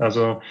weiter.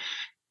 Also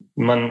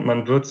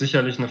man wird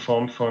sicherlich eine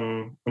Form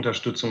von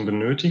Unterstützung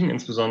benötigen,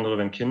 insbesondere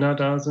wenn Kinder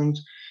da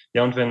sind.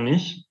 Ja, und wenn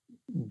nicht,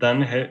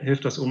 dann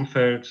hilft das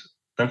Umfeld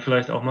dann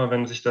vielleicht auch mal,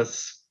 wenn sich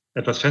das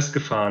etwas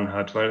festgefahren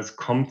hat, weil es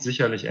kommt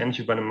sicherlich ähnlich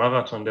wie bei einem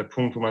Marathon der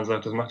Punkt, wo man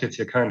sagt, das macht jetzt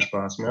hier keinen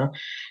Spaß mehr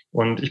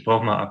und ich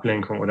brauche mal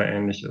Ablenkung oder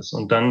Ähnliches.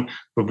 Und dann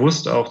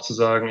bewusst auch zu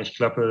sagen, ich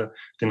klappe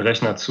den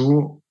Rechner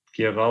zu,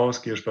 gehe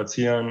raus, gehe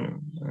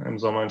spazieren, im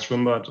Sommer ins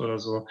Schwimmbad oder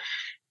so.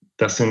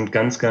 Das sind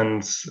ganz,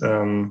 ganz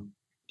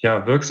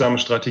wirksame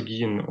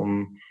Strategien,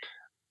 um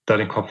da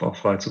den Kopf auch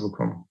frei zu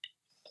bekommen.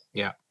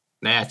 Ja,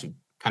 naja,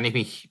 kann ich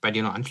mich bei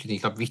dir noch anschließen.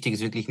 Ich glaube, wichtig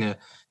ist wirklich eine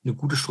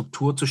gute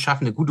Struktur zu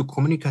schaffen, eine gute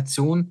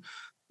Kommunikation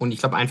und ich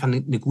glaube einfach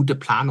eine gute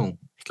Planung.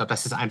 Ich glaube,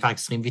 das ist einfach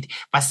extrem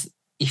wichtig. Was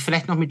ich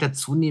vielleicht noch mit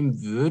dazu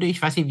nehmen würde,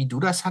 ich weiß nicht, wie du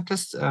das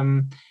hattest,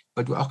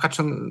 weil du auch gerade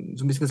schon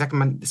so ein bisschen gesagt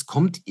hast, es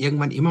kommt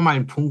irgendwann immer mal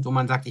ein Punkt, wo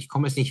man sagt, ich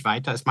komme jetzt nicht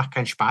weiter, es macht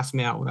keinen Spaß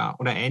mehr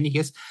oder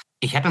Ähnliches.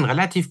 Ich hatte ein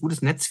relativ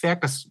gutes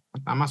Netzwerk, das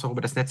damals auch über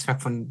das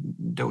Netzwerk von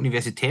der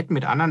Universität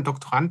mit anderen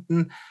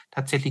Doktoranden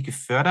tatsächlich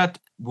gefördert,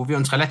 wo wir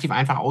uns relativ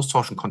einfach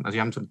austauschen konnten. Also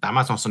wir haben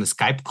damals noch so eine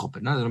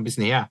Skype-Gruppe, ne, so ein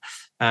bisschen her,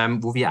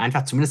 wo wir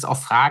einfach zumindest auch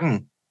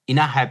Fragen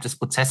innerhalb des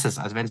Prozesses,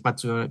 also wenn es mal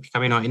ich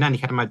kann mich noch erinnern,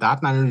 ich hatte mal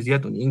Daten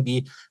analysiert und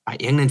irgendwie war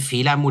irgendein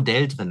Fehler im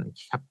Modell drin.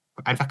 Ich habe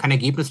einfach kein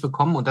Ergebnis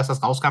bekommen und dass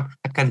das rauskam,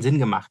 hat keinen Sinn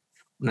gemacht.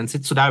 Und dann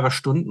sitzt du da über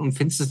Stunden und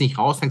findest es nicht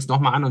raus, fängst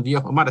nochmal an und wie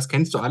auch immer, das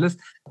kennst du alles.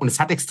 Und es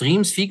hat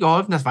extrem viel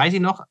geholfen, das weiß ich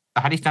noch.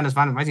 Da hatte ich dann, das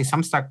war, weiß ich,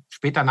 Samstag,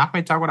 später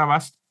Nachmittag oder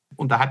was.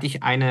 Und da hatte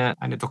ich eine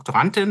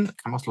Doktorandin,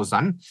 kam aus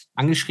Lausanne,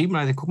 angeschrieben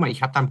und also, guck mal,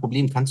 ich habe da ein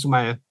Problem,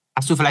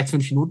 hast du vielleicht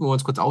 5 Minuten, wo wir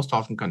uns kurz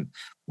austauschen können?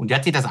 Und die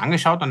hat sich das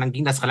angeschaut und dann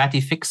ging das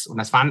relativ fix. Und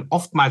das waren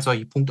oftmals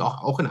solche Punkte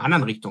auch in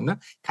anderen Richtungen. Ne?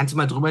 Kannst du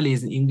mal drüber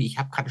lesen, irgendwie, ich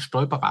habe gerade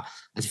Stolperer.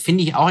 Also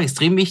finde ich auch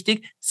extrem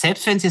wichtig,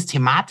 selbst wenn es jetzt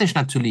thematisch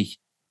natürlich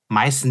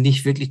meistens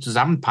nicht wirklich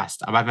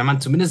zusammenpasst. Aber wenn man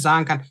zumindest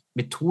sagen kann,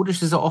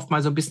 methodisch ist ja oft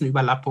mal so ein bisschen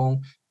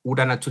Überlappung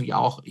oder natürlich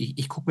auch,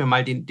 ich gucke mir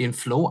mal den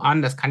Flow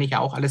an, das kann ich ja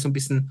auch alles so ein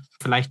bisschen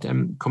vielleicht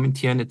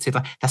kommentieren etc.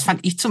 Das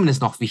fand ich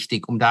zumindest noch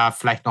wichtig, um da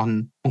vielleicht noch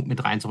einen Punkt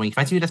mit reinzubringen. Ich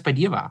weiß nicht, wie das bei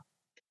dir war.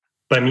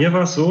 Bei mir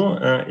war es so,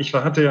 ich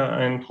hatte ja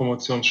ein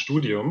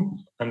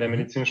Promotionsstudium an der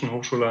Medizinischen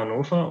Hochschule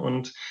Hannover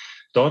und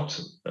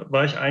dort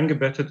war ich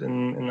eingebettet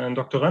in ein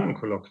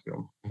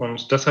Doktorandenkolloquium.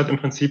 Und das hat im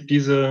Prinzip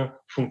diese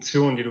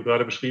Funktion, die du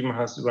gerade beschrieben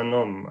hast,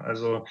 übernommen.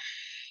 Also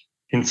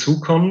hinzu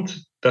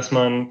kommt, dass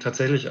man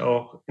tatsächlich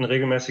auch in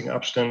regelmäßigen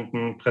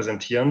Abständen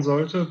präsentieren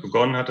sollte.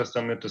 Begonnen hat das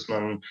damit, dass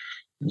man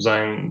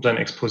sein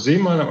Exposé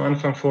mal am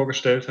Anfang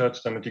vorgestellt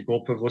hat, damit die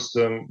Gruppe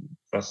wusste,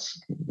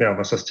 was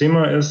das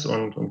Thema ist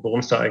und worum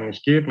es da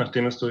eigentlich geht,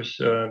 nachdem es durch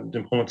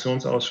den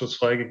Promotionsausschuss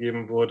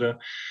freigegeben wurde.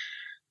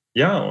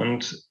 Ja,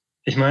 und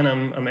ich meine,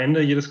 am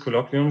Ende jedes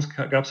Kolloquiums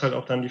gab es halt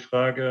auch dann die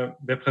Frage,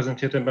 wer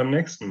präsentiert denn beim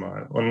nächsten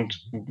Mal?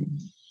 Und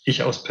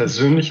ich aus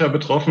persönlicher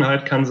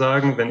Betroffenheit kann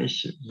sagen, wenn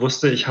ich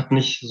wusste, ich habe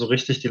nicht so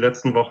richtig die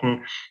letzten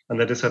Wochen an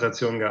der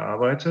Dissertation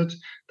gearbeitet,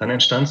 dann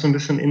entstand so ein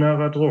bisschen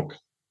innerer Druck,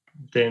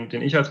 den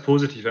ich als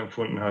positiv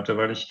empfunden hatte,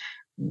 weil ich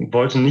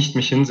wollte nicht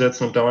mich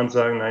hinsetzen und dauernd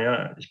sagen,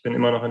 naja, ich bin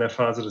immer noch in der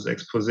Phase des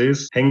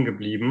Exposés hängen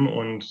geblieben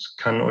und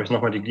kann euch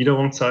nochmal die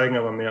Gliederung zeigen,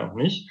 aber mehr auch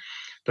nicht.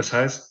 Das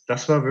heißt,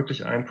 das war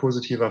wirklich ein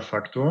positiver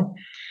Faktor.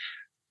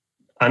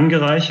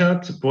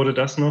 Angereichert wurde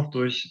das noch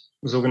durch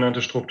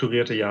sogenannte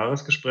strukturierte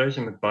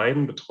Jahresgespräche mit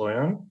beiden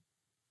Betreuern,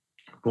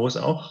 wo es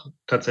auch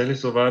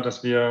tatsächlich so war,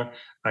 dass wir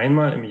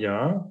einmal im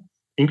Jahr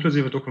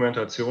inklusive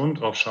Dokumentation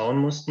drauf schauen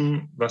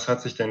mussten, was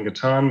hat sich denn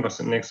getan, was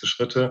sind nächste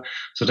Schritte,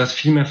 sodass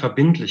viel mehr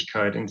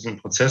Verbindlichkeit in diesen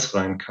Prozess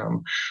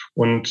reinkam.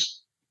 Und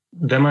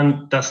wenn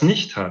man das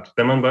nicht hat,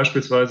 wenn man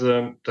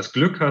beispielsweise das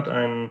Glück hat,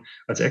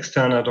 als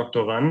externer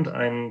Doktorand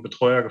einen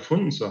Betreuer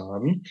gefunden zu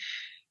haben,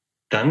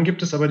 dann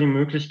gibt es aber die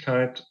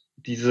Möglichkeit,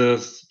 diese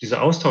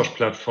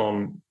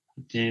Austauschplattform,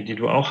 die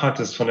du auch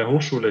hattest von der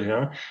Hochschule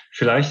her,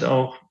 vielleicht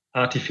auch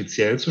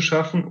artifiziell zu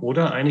schaffen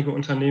oder einige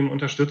Unternehmen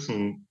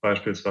unterstützen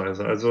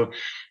beispielsweise. Also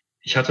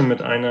ich hatte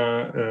mit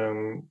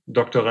einer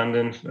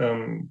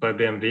Doktorandin bei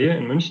BMW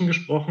in München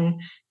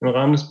gesprochen im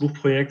Rahmen des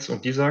Buchprojekts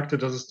und die sagte,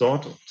 dass es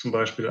dort zum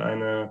Beispiel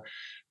eine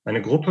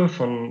Gruppe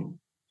von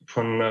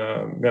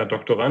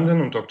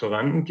Doktorandinnen und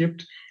Doktoranden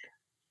gibt,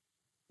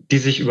 die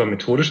sich über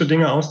methodische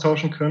Dinge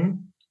austauschen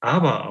können,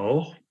 aber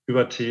auch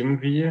über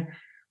Themen wie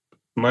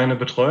meine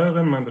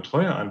Betreuerin, mein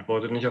Betreuer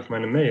antwortet nicht auf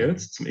meine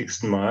Mails zum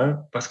x-ten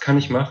Mal. Was kann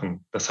ich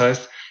machen? Das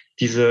heißt,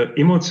 diese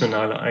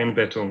emotionale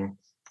Einbettung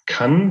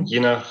kann, je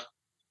nach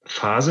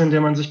Phase, in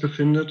der man sich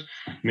befindet,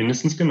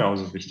 mindestens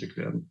genauso wichtig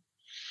werden.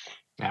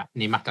 Ja,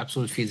 nee, macht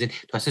absolut viel Sinn.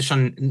 Du hast ja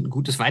schon ein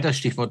gutes weiteres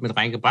Stichwort mit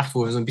reingebracht,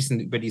 wo wir so ein bisschen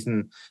über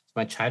diesen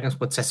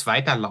Entscheidungsprozess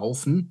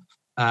weiterlaufen.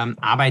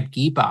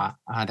 Arbeitgeber,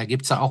 da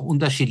gibt es ja auch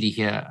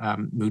unterschiedliche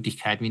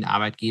Möglichkeiten, wie ein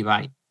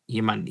Arbeitgeber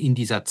jemanden in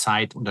dieser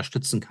Zeit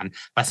unterstützen kann.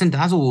 Was sind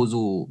da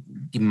so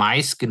die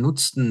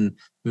meistgenutzten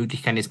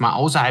Möglichkeiten, jetzt mal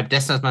außerhalb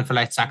dessen, dass man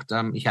vielleicht sagt,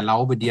 ich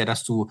erlaube dir,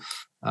 dass du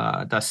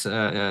das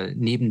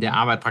neben der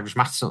Arbeit praktisch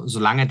machst,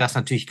 solange das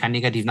natürlich keinen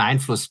negativen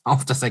Einfluss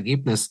auf das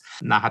Ergebnis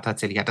nachher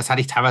tatsächlich hat. Das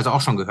hatte ich teilweise auch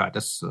schon gehört.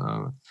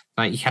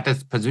 Ich hatte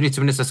persönlich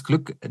zumindest das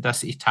Glück,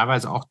 dass ich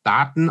teilweise auch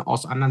Daten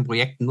aus anderen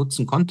Projekten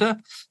nutzen konnte.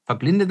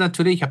 Verblindet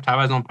natürlich. Ich habe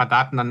teilweise noch ein paar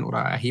Daten dann oder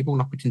Erhebungen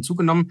noch mit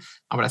hinzugenommen.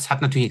 Aber das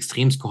hat natürlich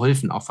extremst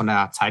geholfen, auch von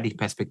der zeitlichen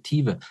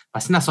Perspektive.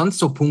 Was sind das sonst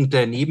so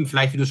Punkte, neben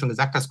vielleicht, wie du schon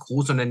gesagt hast,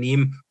 große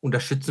Unternehmen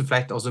unterstützen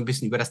vielleicht auch so ein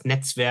bisschen über das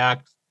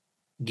Netzwerk,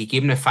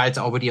 gegebenenfalls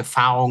auch über die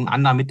Erfahrungen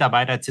anderer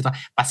Mitarbeiter etc.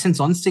 Was sind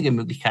sonstige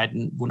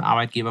Möglichkeiten, wo ein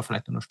Arbeitgeber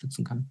vielleicht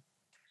unterstützen kann?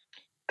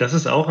 Das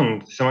ist auch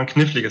ein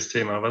kniffliges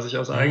Thema, was ich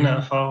aus eigener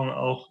Erfahrung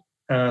auch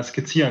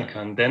skizzieren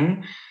kann.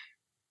 Denn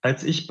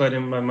als ich bei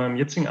meinem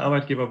jetzigen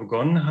Arbeitgeber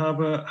begonnen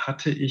habe,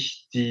 habe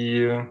ich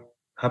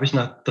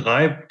nach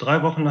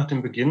drei Wochen nach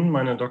dem Beginn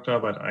meine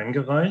Doktorarbeit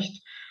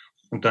eingereicht.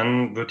 Und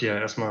dann wird die ja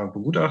erstmal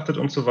begutachtet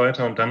und so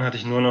weiter. Und dann hatte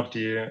ich nur noch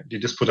die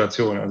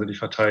Disputation, also die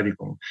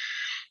Verteidigung.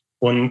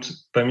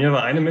 Und bei mir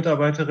war eine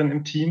Mitarbeiterin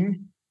im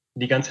Team,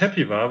 die ganz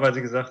happy war, weil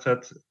sie gesagt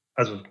hat,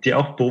 also die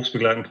auch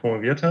berufsbegleitend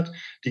promoviert hat,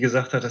 die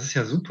gesagt hat, das ist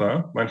ja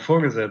super, mein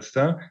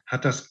Vorgesetzter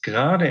hat das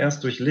gerade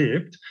erst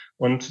durchlebt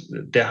und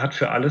der hat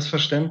für alles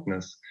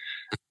Verständnis.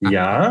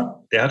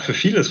 Ja, der hat für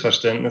vieles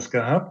Verständnis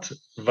gehabt,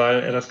 weil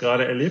er das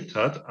gerade erlebt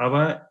hat,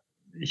 aber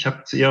ich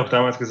habe zu ihr auch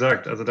damals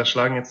gesagt, also da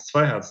schlagen jetzt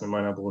zwei Herzen in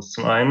meiner Brust.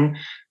 Zum einen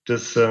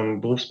des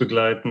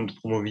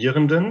berufsbegleitend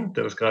Promovierenden,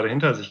 der das gerade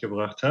hinter sich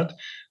gebracht hat,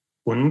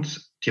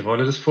 und die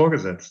Rolle des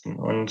Vorgesetzten.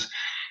 Und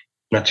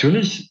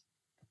natürlich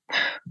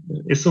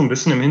ist so ein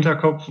bisschen im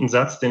Hinterkopf ein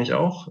Satz, den ich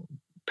auch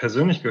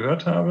persönlich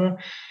gehört habe.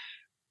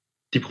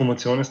 Die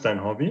Promotion ist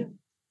dein Hobby,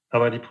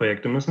 aber die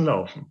Projekte müssen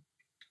laufen.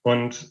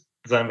 Und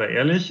seien wir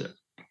ehrlich,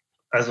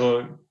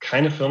 also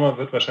keine Firma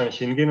wird wahrscheinlich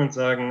hingehen und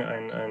sagen,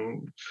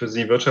 ein für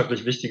sie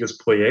wirtschaftlich wichtiges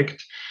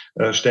Projekt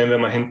stellen wir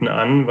mal hinten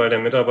an, weil der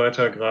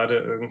Mitarbeiter gerade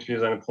irgendwie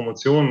seine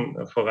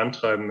Promotion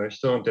vorantreiben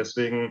möchte und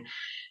deswegen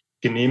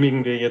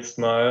genehmigen wir jetzt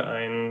mal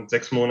einen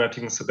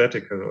 6-monatigen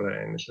Sabbatical oder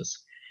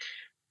ähnliches.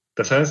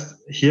 Das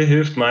heißt, hier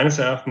hilft meines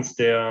Erachtens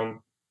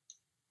der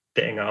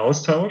enge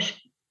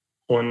Austausch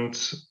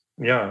und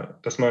ja,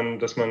 dass man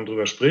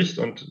drüber spricht.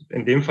 Und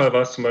in dem Fall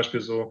war es zum Beispiel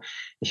so,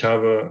 ich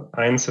habe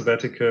ein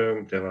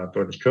Sabbatical, der war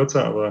deutlich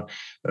kürzer, aber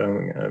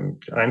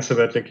ein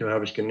Sabbatical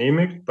habe ich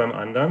genehmigt. Beim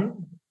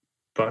anderen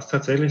war es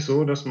tatsächlich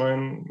so, dass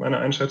meine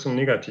Einschätzung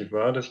negativ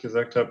war, dass ich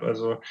gesagt habe,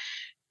 also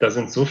da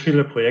sind so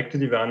viele Projekte,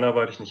 die wir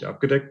anderweitig nicht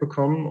abgedeckt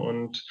bekommen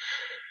und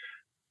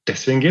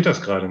deswegen geht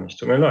das gerade nicht.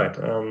 Tut mir leid.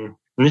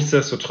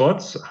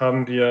 Nichtsdestotrotz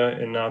haben wir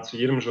in nahezu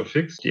jedem Jour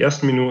fix die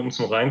ersten Minuten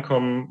zum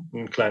Reinkommen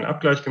einen kleinen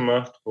Abgleich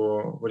gemacht,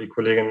 wo die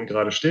Kollegin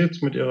gerade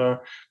steht mit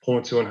ihrer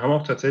Promotion, haben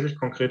auch tatsächlich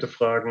konkrete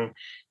Fragen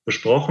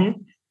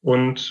besprochen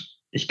und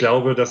ich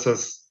glaube, dass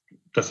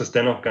das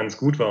dennoch ganz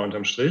gut war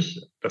unterm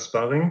Strich, das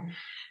Sparring.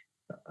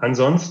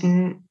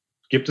 Ansonsten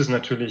gibt es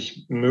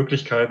natürlich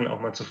Möglichkeiten,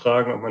 auch mal zu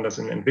fragen, ob man das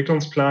in den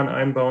Entwicklungsplan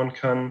einbauen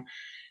kann.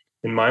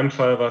 In meinem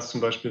Fall war es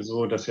zum Beispiel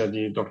so, dass ja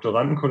die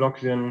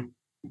Doktorandenkolloquien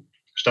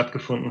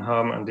stattgefunden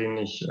haben, an denen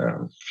ich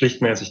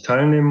pflichtmäßig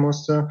teilnehmen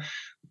musste.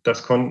 Da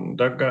haben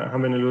wir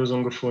eine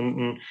Lösung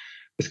gefunden.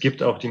 Es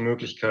gibt auch die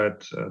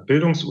Möglichkeit,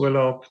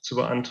 Bildungsurlaub zu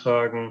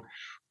beantragen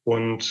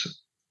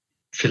und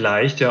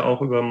vielleicht ja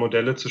auch über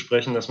Modelle zu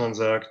sprechen, dass man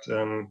sagt,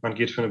 man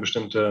geht für eine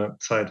bestimmte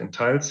Zeit in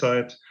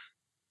Teilzeit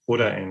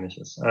oder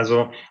ähnliches.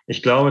 Also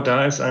ich glaube,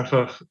 da ist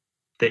einfach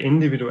der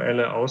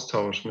individuelle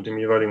Austausch mit dem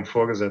jeweiligen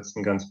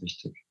Vorgesetzten ganz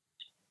wichtig.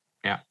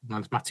 Ja,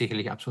 das macht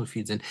sicherlich absolut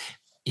viel Sinn.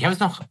 Ich habe jetzt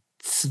noch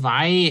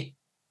 2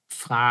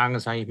 Fragen,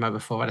 sage ich mal,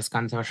 bevor wir das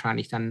Ganze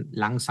wahrscheinlich dann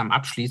langsam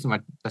abschließen,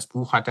 weil das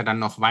Buch hat ja dann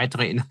noch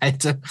weitere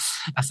Inhalte.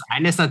 Das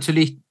eine ist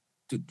natürlich,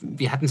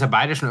 wir hatten es ja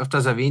beide schon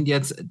öfters erwähnt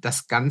jetzt,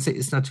 das Ganze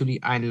ist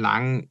natürlich ein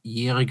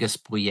langjähriges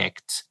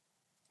Projekt.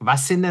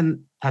 Was sind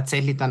denn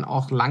tatsächlich dann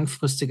auch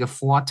langfristige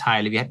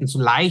Vorteile? Wir hätten so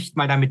leicht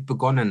mal damit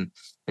begonnen,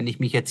 wenn ich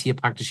mich jetzt hier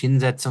praktisch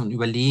hinsetze und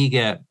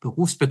überlege,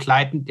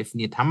 berufsbegleitend,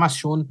 definiert haben wir es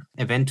schon,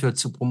 eventuell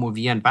zu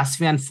promovieren. Was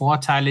wären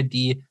Vorteile,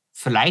 die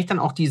vielleicht dann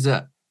auch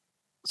diese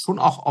schon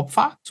auch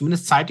Opfer,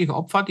 zumindest zeitliche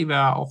Opfer, die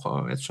wir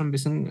auch jetzt schon ein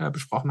bisschen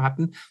besprochen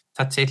hatten,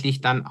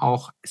 tatsächlich dann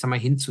auch, ich sag mal,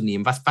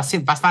 hinzunehmen. Was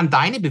waren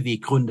deine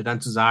Beweggründe,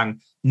 dann zu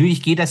sagen, nö,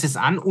 ich gehe das jetzt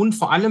an und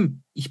vor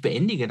allem, ich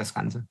beendige das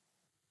Ganze?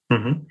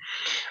 Mhm.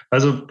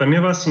 Also bei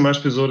mir war es zum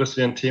Beispiel so, dass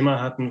wir ein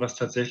Thema hatten, was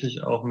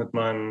tatsächlich auch mit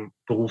meinem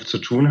Beruf zu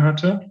tun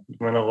hatte, mit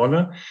meiner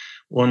Rolle.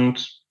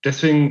 Und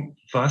deswegen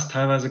war es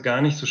teilweise gar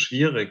nicht so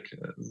schwierig,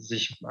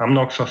 sich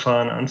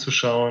Amnok-Verfahren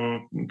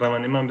anzuschauen, weil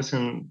man immer ein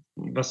bisschen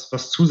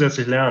was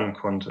zusätzlich lernen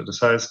konnte.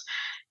 Das heißt,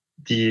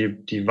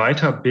 die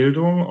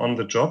Weiterbildung on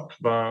the job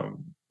war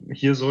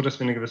hier so, dass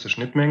wir eine gewisse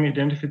Schnittmenge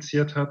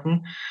identifiziert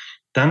hatten.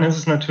 Dann ist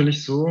es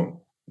natürlich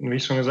so, wie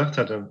ich schon gesagt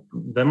hatte,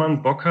 wenn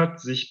man Bock hat,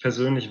 sich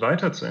persönlich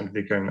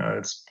weiterzuentwickeln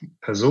als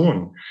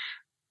Person,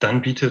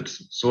 dann bietet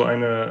so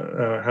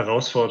eine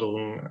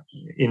Herausforderung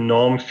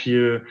enorm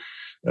viele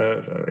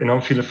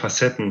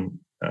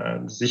Facetten,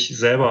 sich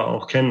selber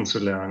auch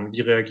kennenzulernen.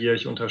 Wie reagiere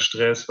ich unter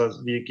Stress?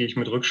 Wie gehe ich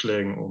mit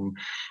Rückschlägen um?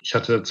 Ich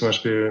hatte zum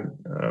Beispiel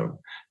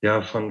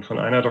von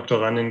einer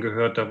Doktorandin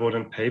gehört, da wurde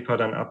ein Paper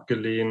dann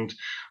abgelehnt,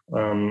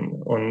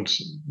 und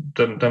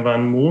dann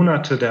waren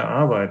Monate der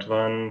Arbeit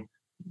waren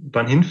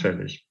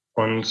hinfällig.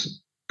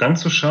 Und dann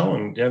zu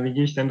schauen, ja, wie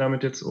gehe ich denn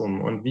damit jetzt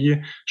um? Und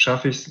wie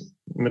schaffe ich es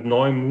mit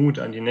neuem Mut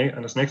an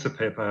das nächste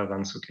Paper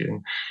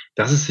heranzugehen?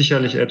 Das ist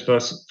sicherlich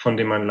etwas, von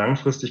dem man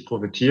langfristig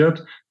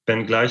profitiert,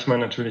 wenngleich man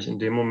natürlich in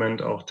dem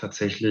Moment auch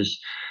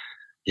tatsächlich,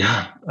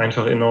 ja,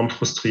 einfach enorm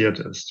frustriert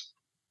ist.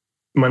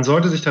 Man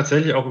sollte sich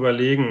tatsächlich auch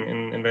überlegen,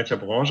 in welcher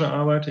Branche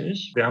arbeite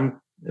ich. Wir haben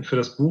für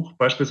das Buch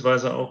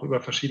beispielsweise auch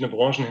über verschiedene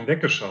Branchen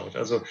hinweggeschaut.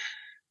 Also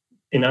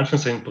in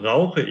Anführungszeichen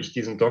brauche ich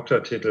diesen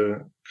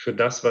Doktortitel für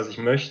das, was ich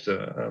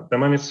möchte. Wenn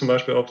man jetzt zum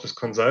Beispiel auf das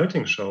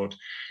Consulting schaut,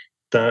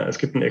 es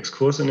gibt einen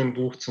Exkurs in dem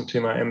Buch zum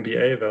Thema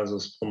MBA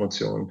versus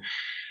Promotion.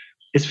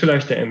 Ist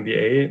vielleicht der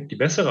MBA die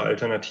bessere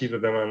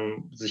Alternative, wenn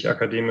man sich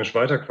akademisch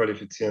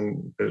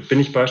weiterqualifizieren will? Bin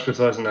ich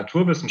beispielsweise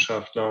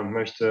Naturwissenschaftler und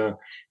möchte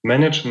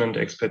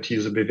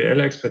Management-Expertise,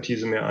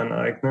 BWL-Expertise mir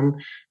aneignen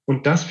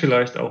und das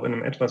vielleicht auch in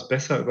einem etwas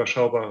besser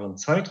überschaubaren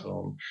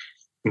Zeitraum?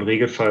 Im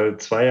Regelfall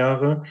 2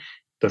 Jahre.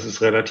 Das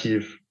ist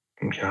relativ,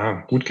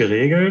 ja, gut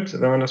geregelt,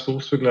 wenn man das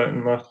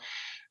berufsbegleitend macht.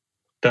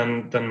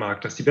 Dann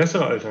mag das die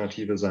bessere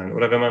Alternative sein.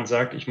 Oder wenn man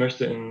sagt, ich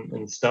möchte in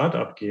ein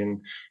Start-up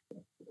gehen,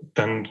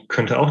 dann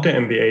könnte auch der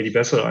MBA die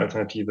bessere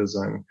Alternative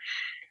sein.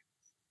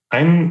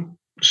 Ein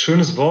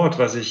schönes Wort,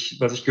 was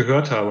ich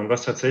gehört habe und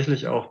was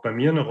tatsächlich auch bei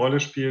mir eine Rolle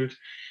spielt,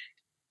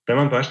 wenn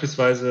man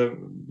beispielsweise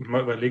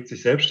mal überlegt,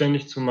 sich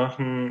selbstständig zu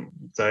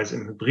machen, sei es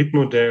im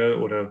Hybridmodell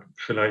oder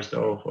vielleicht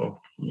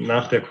auch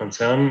nach der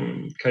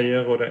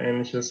Konzernkarriere oder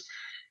ähnliches,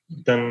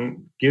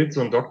 dann gilt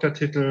so ein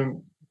Doktortitel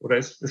oder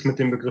ist mit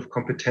dem Begriff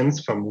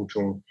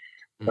Kompetenzvermutung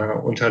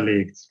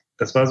unterlegt.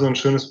 Das war so ein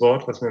schönes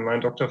Wort, was mir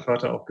mein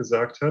Doktorvater auch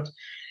gesagt hat.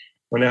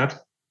 Und er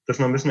hat das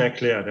noch ein bisschen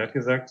erklärt. Er hat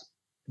gesagt,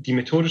 die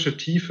methodische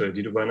Tiefe,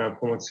 die du bei einer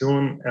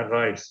Promotion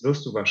erreichst,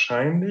 wirst du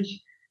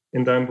wahrscheinlich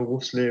in deinem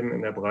Berufsleben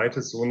in der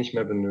Breite so nicht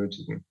mehr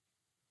benötigen.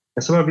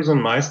 Das ist aber wie so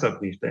ein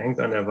Meisterbrief, der hängt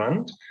an der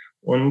Wand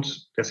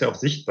und der ist ja auch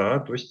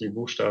sichtbar durch die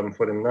Buchstaben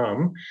vor dem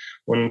Namen.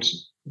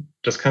 Und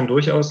das kann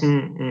durchaus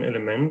ein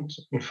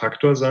Element, ein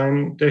Faktor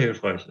sein, der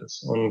hilfreich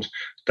ist. Und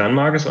dann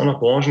mag es auch noch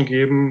Branchen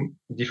geben,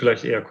 die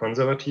vielleicht eher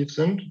konservativ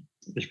sind.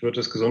 Ich würde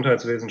das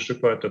Gesundheitswesen ein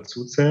Stück weit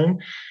dazu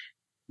zählen,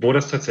 wo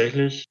das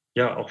tatsächlich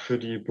ja auch für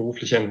die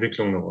berufliche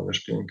Entwicklung eine Rolle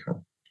spielen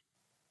kann.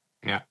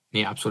 Ja,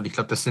 nee, absolut. Ich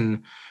glaube, das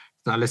sind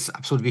alles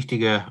absolut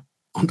wichtige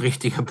und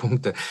richtige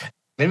Punkte.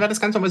 Wenn wir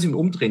das Ganze noch ein bisschen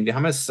umdrehen, wir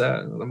haben es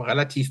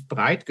relativ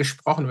breit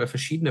gesprochen über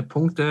verschiedene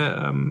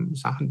Punkte,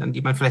 Sachen, an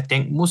die man vielleicht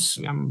denken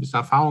muss. Wir haben ein bisschen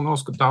Erfahrung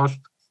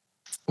ausgetauscht,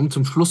 um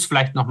zum Schluss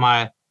vielleicht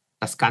nochmal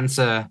das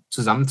Ganze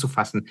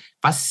zusammenzufassen.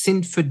 Was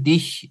sind für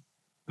dich,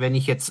 wenn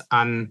ich jetzt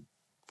an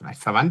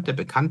vielleicht Verwandte,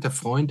 Bekannte,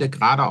 Freunde,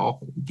 gerade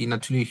auch, die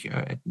natürlich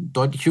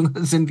deutlich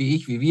jünger sind wie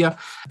ich, wie wir,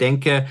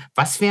 denke,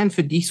 was wären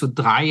für dich so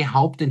 3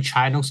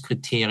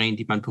 Hauptentscheidungskriterien,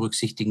 die man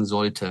berücksichtigen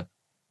sollte,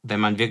 wenn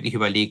man wirklich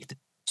überlegt,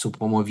 zu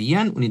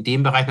promovieren und in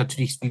dem Bereich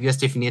natürlich, wie wir es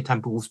definiert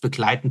haben,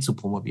 berufsbegleitend zu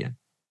promovieren?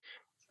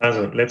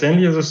 Also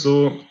letztendlich ist es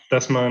so,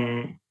 dass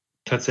man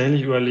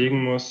tatsächlich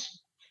überlegen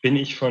muss, bin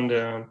ich von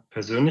der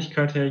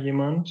Persönlichkeit her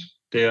jemand,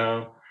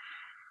 der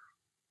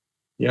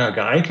ja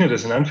geeignet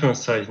ist, in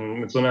Anführungszeichen,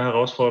 mit so einer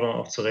Herausforderung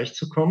auch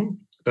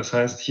zurechtzukommen. Das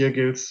heißt, hier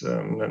gilt es,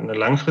 eine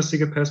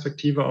langfristige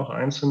Perspektive auch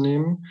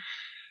einzunehmen.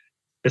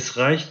 Es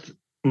reicht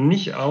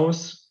nicht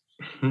aus,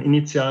 einen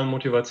initialen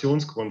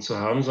Motivationsgrund zu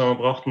haben, sondern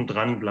man braucht einen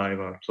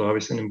Dranbleiber. So habe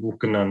ich es in dem Buch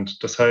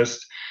genannt. Das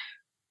heißt,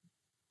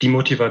 die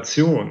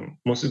Motivation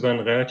muss über einen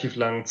relativ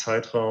langen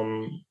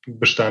Zeitraum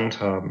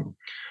Bestand haben.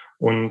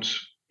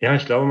 Und ja,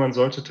 ich glaube, man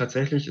sollte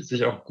tatsächlich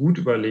sich auch gut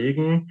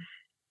überlegen,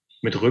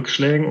 mit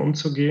Rückschlägen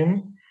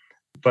umzugehen,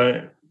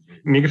 weil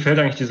mir gefällt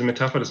eigentlich diese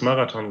Metapher des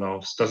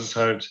Marathonlaufs, dass es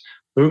halt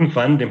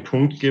irgendwann den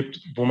Punkt gibt,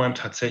 wo man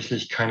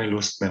tatsächlich keine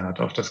Lust mehr hat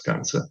auf das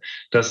Ganze.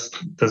 Das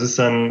ist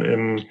dann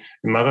im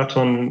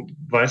Marathon,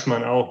 weiß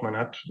man auch, man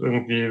hat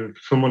irgendwie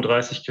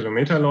 35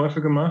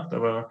 Kilometerläufe gemacht,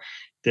 aber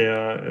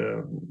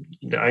der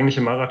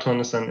eigentliche Marathon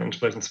ist dann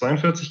entsprechend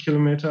 42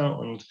 Kilometer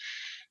und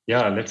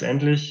Ja,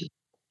 letztendlich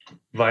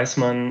weiß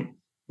man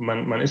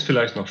ist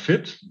vielleicht noch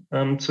fit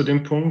zu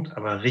dem Punkt,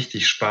 aber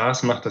richtig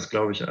Spaß macht das,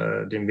 glaube ich,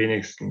 dem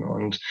wenigsten.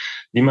 Und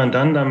wie man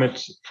dann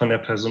damit von der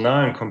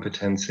personalen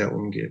Kompetenz her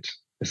umgeht,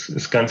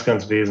 ist ganz,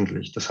 ganz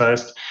wesentlich. Das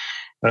heißt,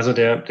 also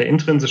der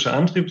intrinsische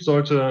Antrieb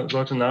sollte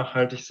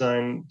nachhaltig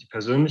sein. Die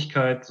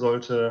Persönlichkeit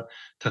sollte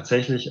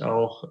tatsächlich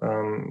auch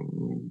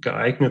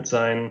geeignet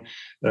sein,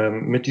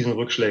 mit diesen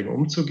Rückschlägen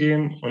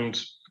umzugehen.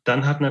 Und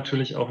dann hat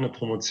natürlich auch eine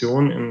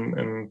Promotion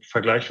im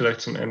Vergleich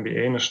vielleicht zum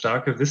MBA eine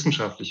starke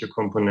wissenschaftliche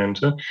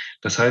Komponente.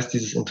 Das heißt,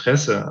 dieses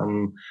Interesse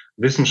am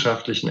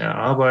wissenschaftlichen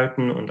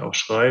Erarbeiten und auch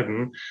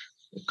Schreiben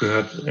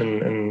gehört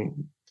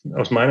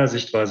aus meiner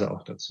Sichtweise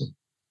auch dazu.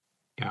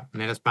 Ja,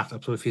 ne, das macht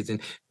absolut viel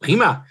Sinn.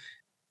 Prima.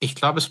 Ich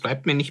glaube, es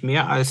bleibt mir nicht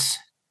mehr, als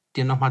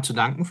dir nochmal zu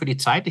danken für die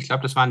Zeit. Ich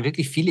glaube, das waren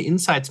wirklich viele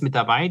Insights mit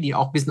dabei, die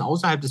auch ein bisschen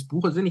außerhalb des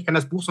Buches sind. Ich kann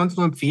das Buch sonst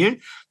nur empfehlen.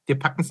 Wir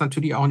packen es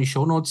natürlich auch in die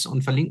Shownotes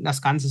und verlinken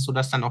das Ganze,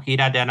 sodass dann auch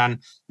jeder, der dann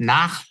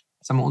nach,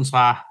 sagen wir,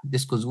 unserer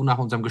Diskussion, nach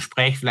unserem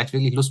Gespräch vielleicht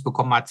wirklich Lust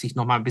bekommen hat, sich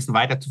nochmal ein bisschen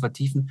weiter zu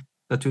vertiefen,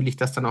 natürlich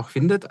das dann auch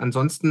findet.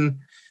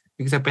 Ansonsten,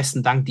 wie gesagt,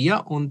 besten Dank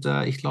dir. Und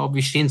ich glaube,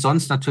 wir stehen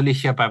sonst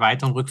natürlich bei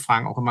weiteren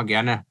Rückfragen auch immer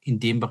gerne in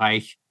dem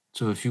Bereich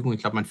zur Verfügung.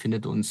 Ich glaube, man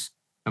findet uns,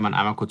 wenn man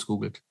einmal kurz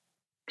googelt.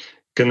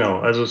 Genau,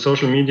 also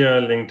Social Media,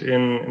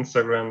 LinkedIn,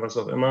 Instagram, was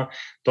auch immer.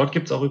 Dort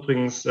gibt's auch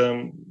übrigens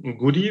ein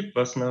Goodie,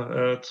 was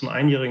zum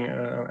einjährigen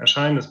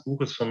Erscheinen des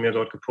Buches von mir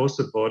dort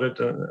gepostet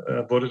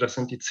wurde. Das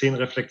sind die 10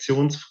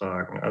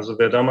 Reflexionsfragen. Also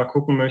wer da mal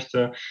gucken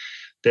möchte,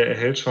 der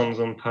erhält schon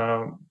so ein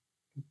paar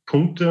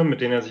Punkte, mit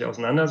denen er sich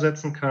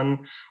auseinandersetzen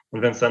kann.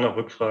 Und wenn es dann auch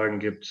Rückfragen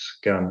gibt,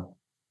 gerne.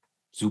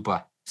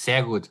 Super,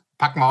 sehr gut.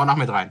 Packen wir auch noch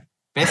mit rein.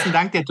 Besten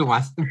Dank dir,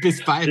 Thomas.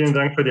 Bis bald. Vielen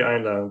Dank für die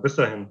Einladung. Bis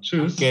dahin.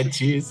 Tschüss. Okay,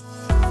 tschüss.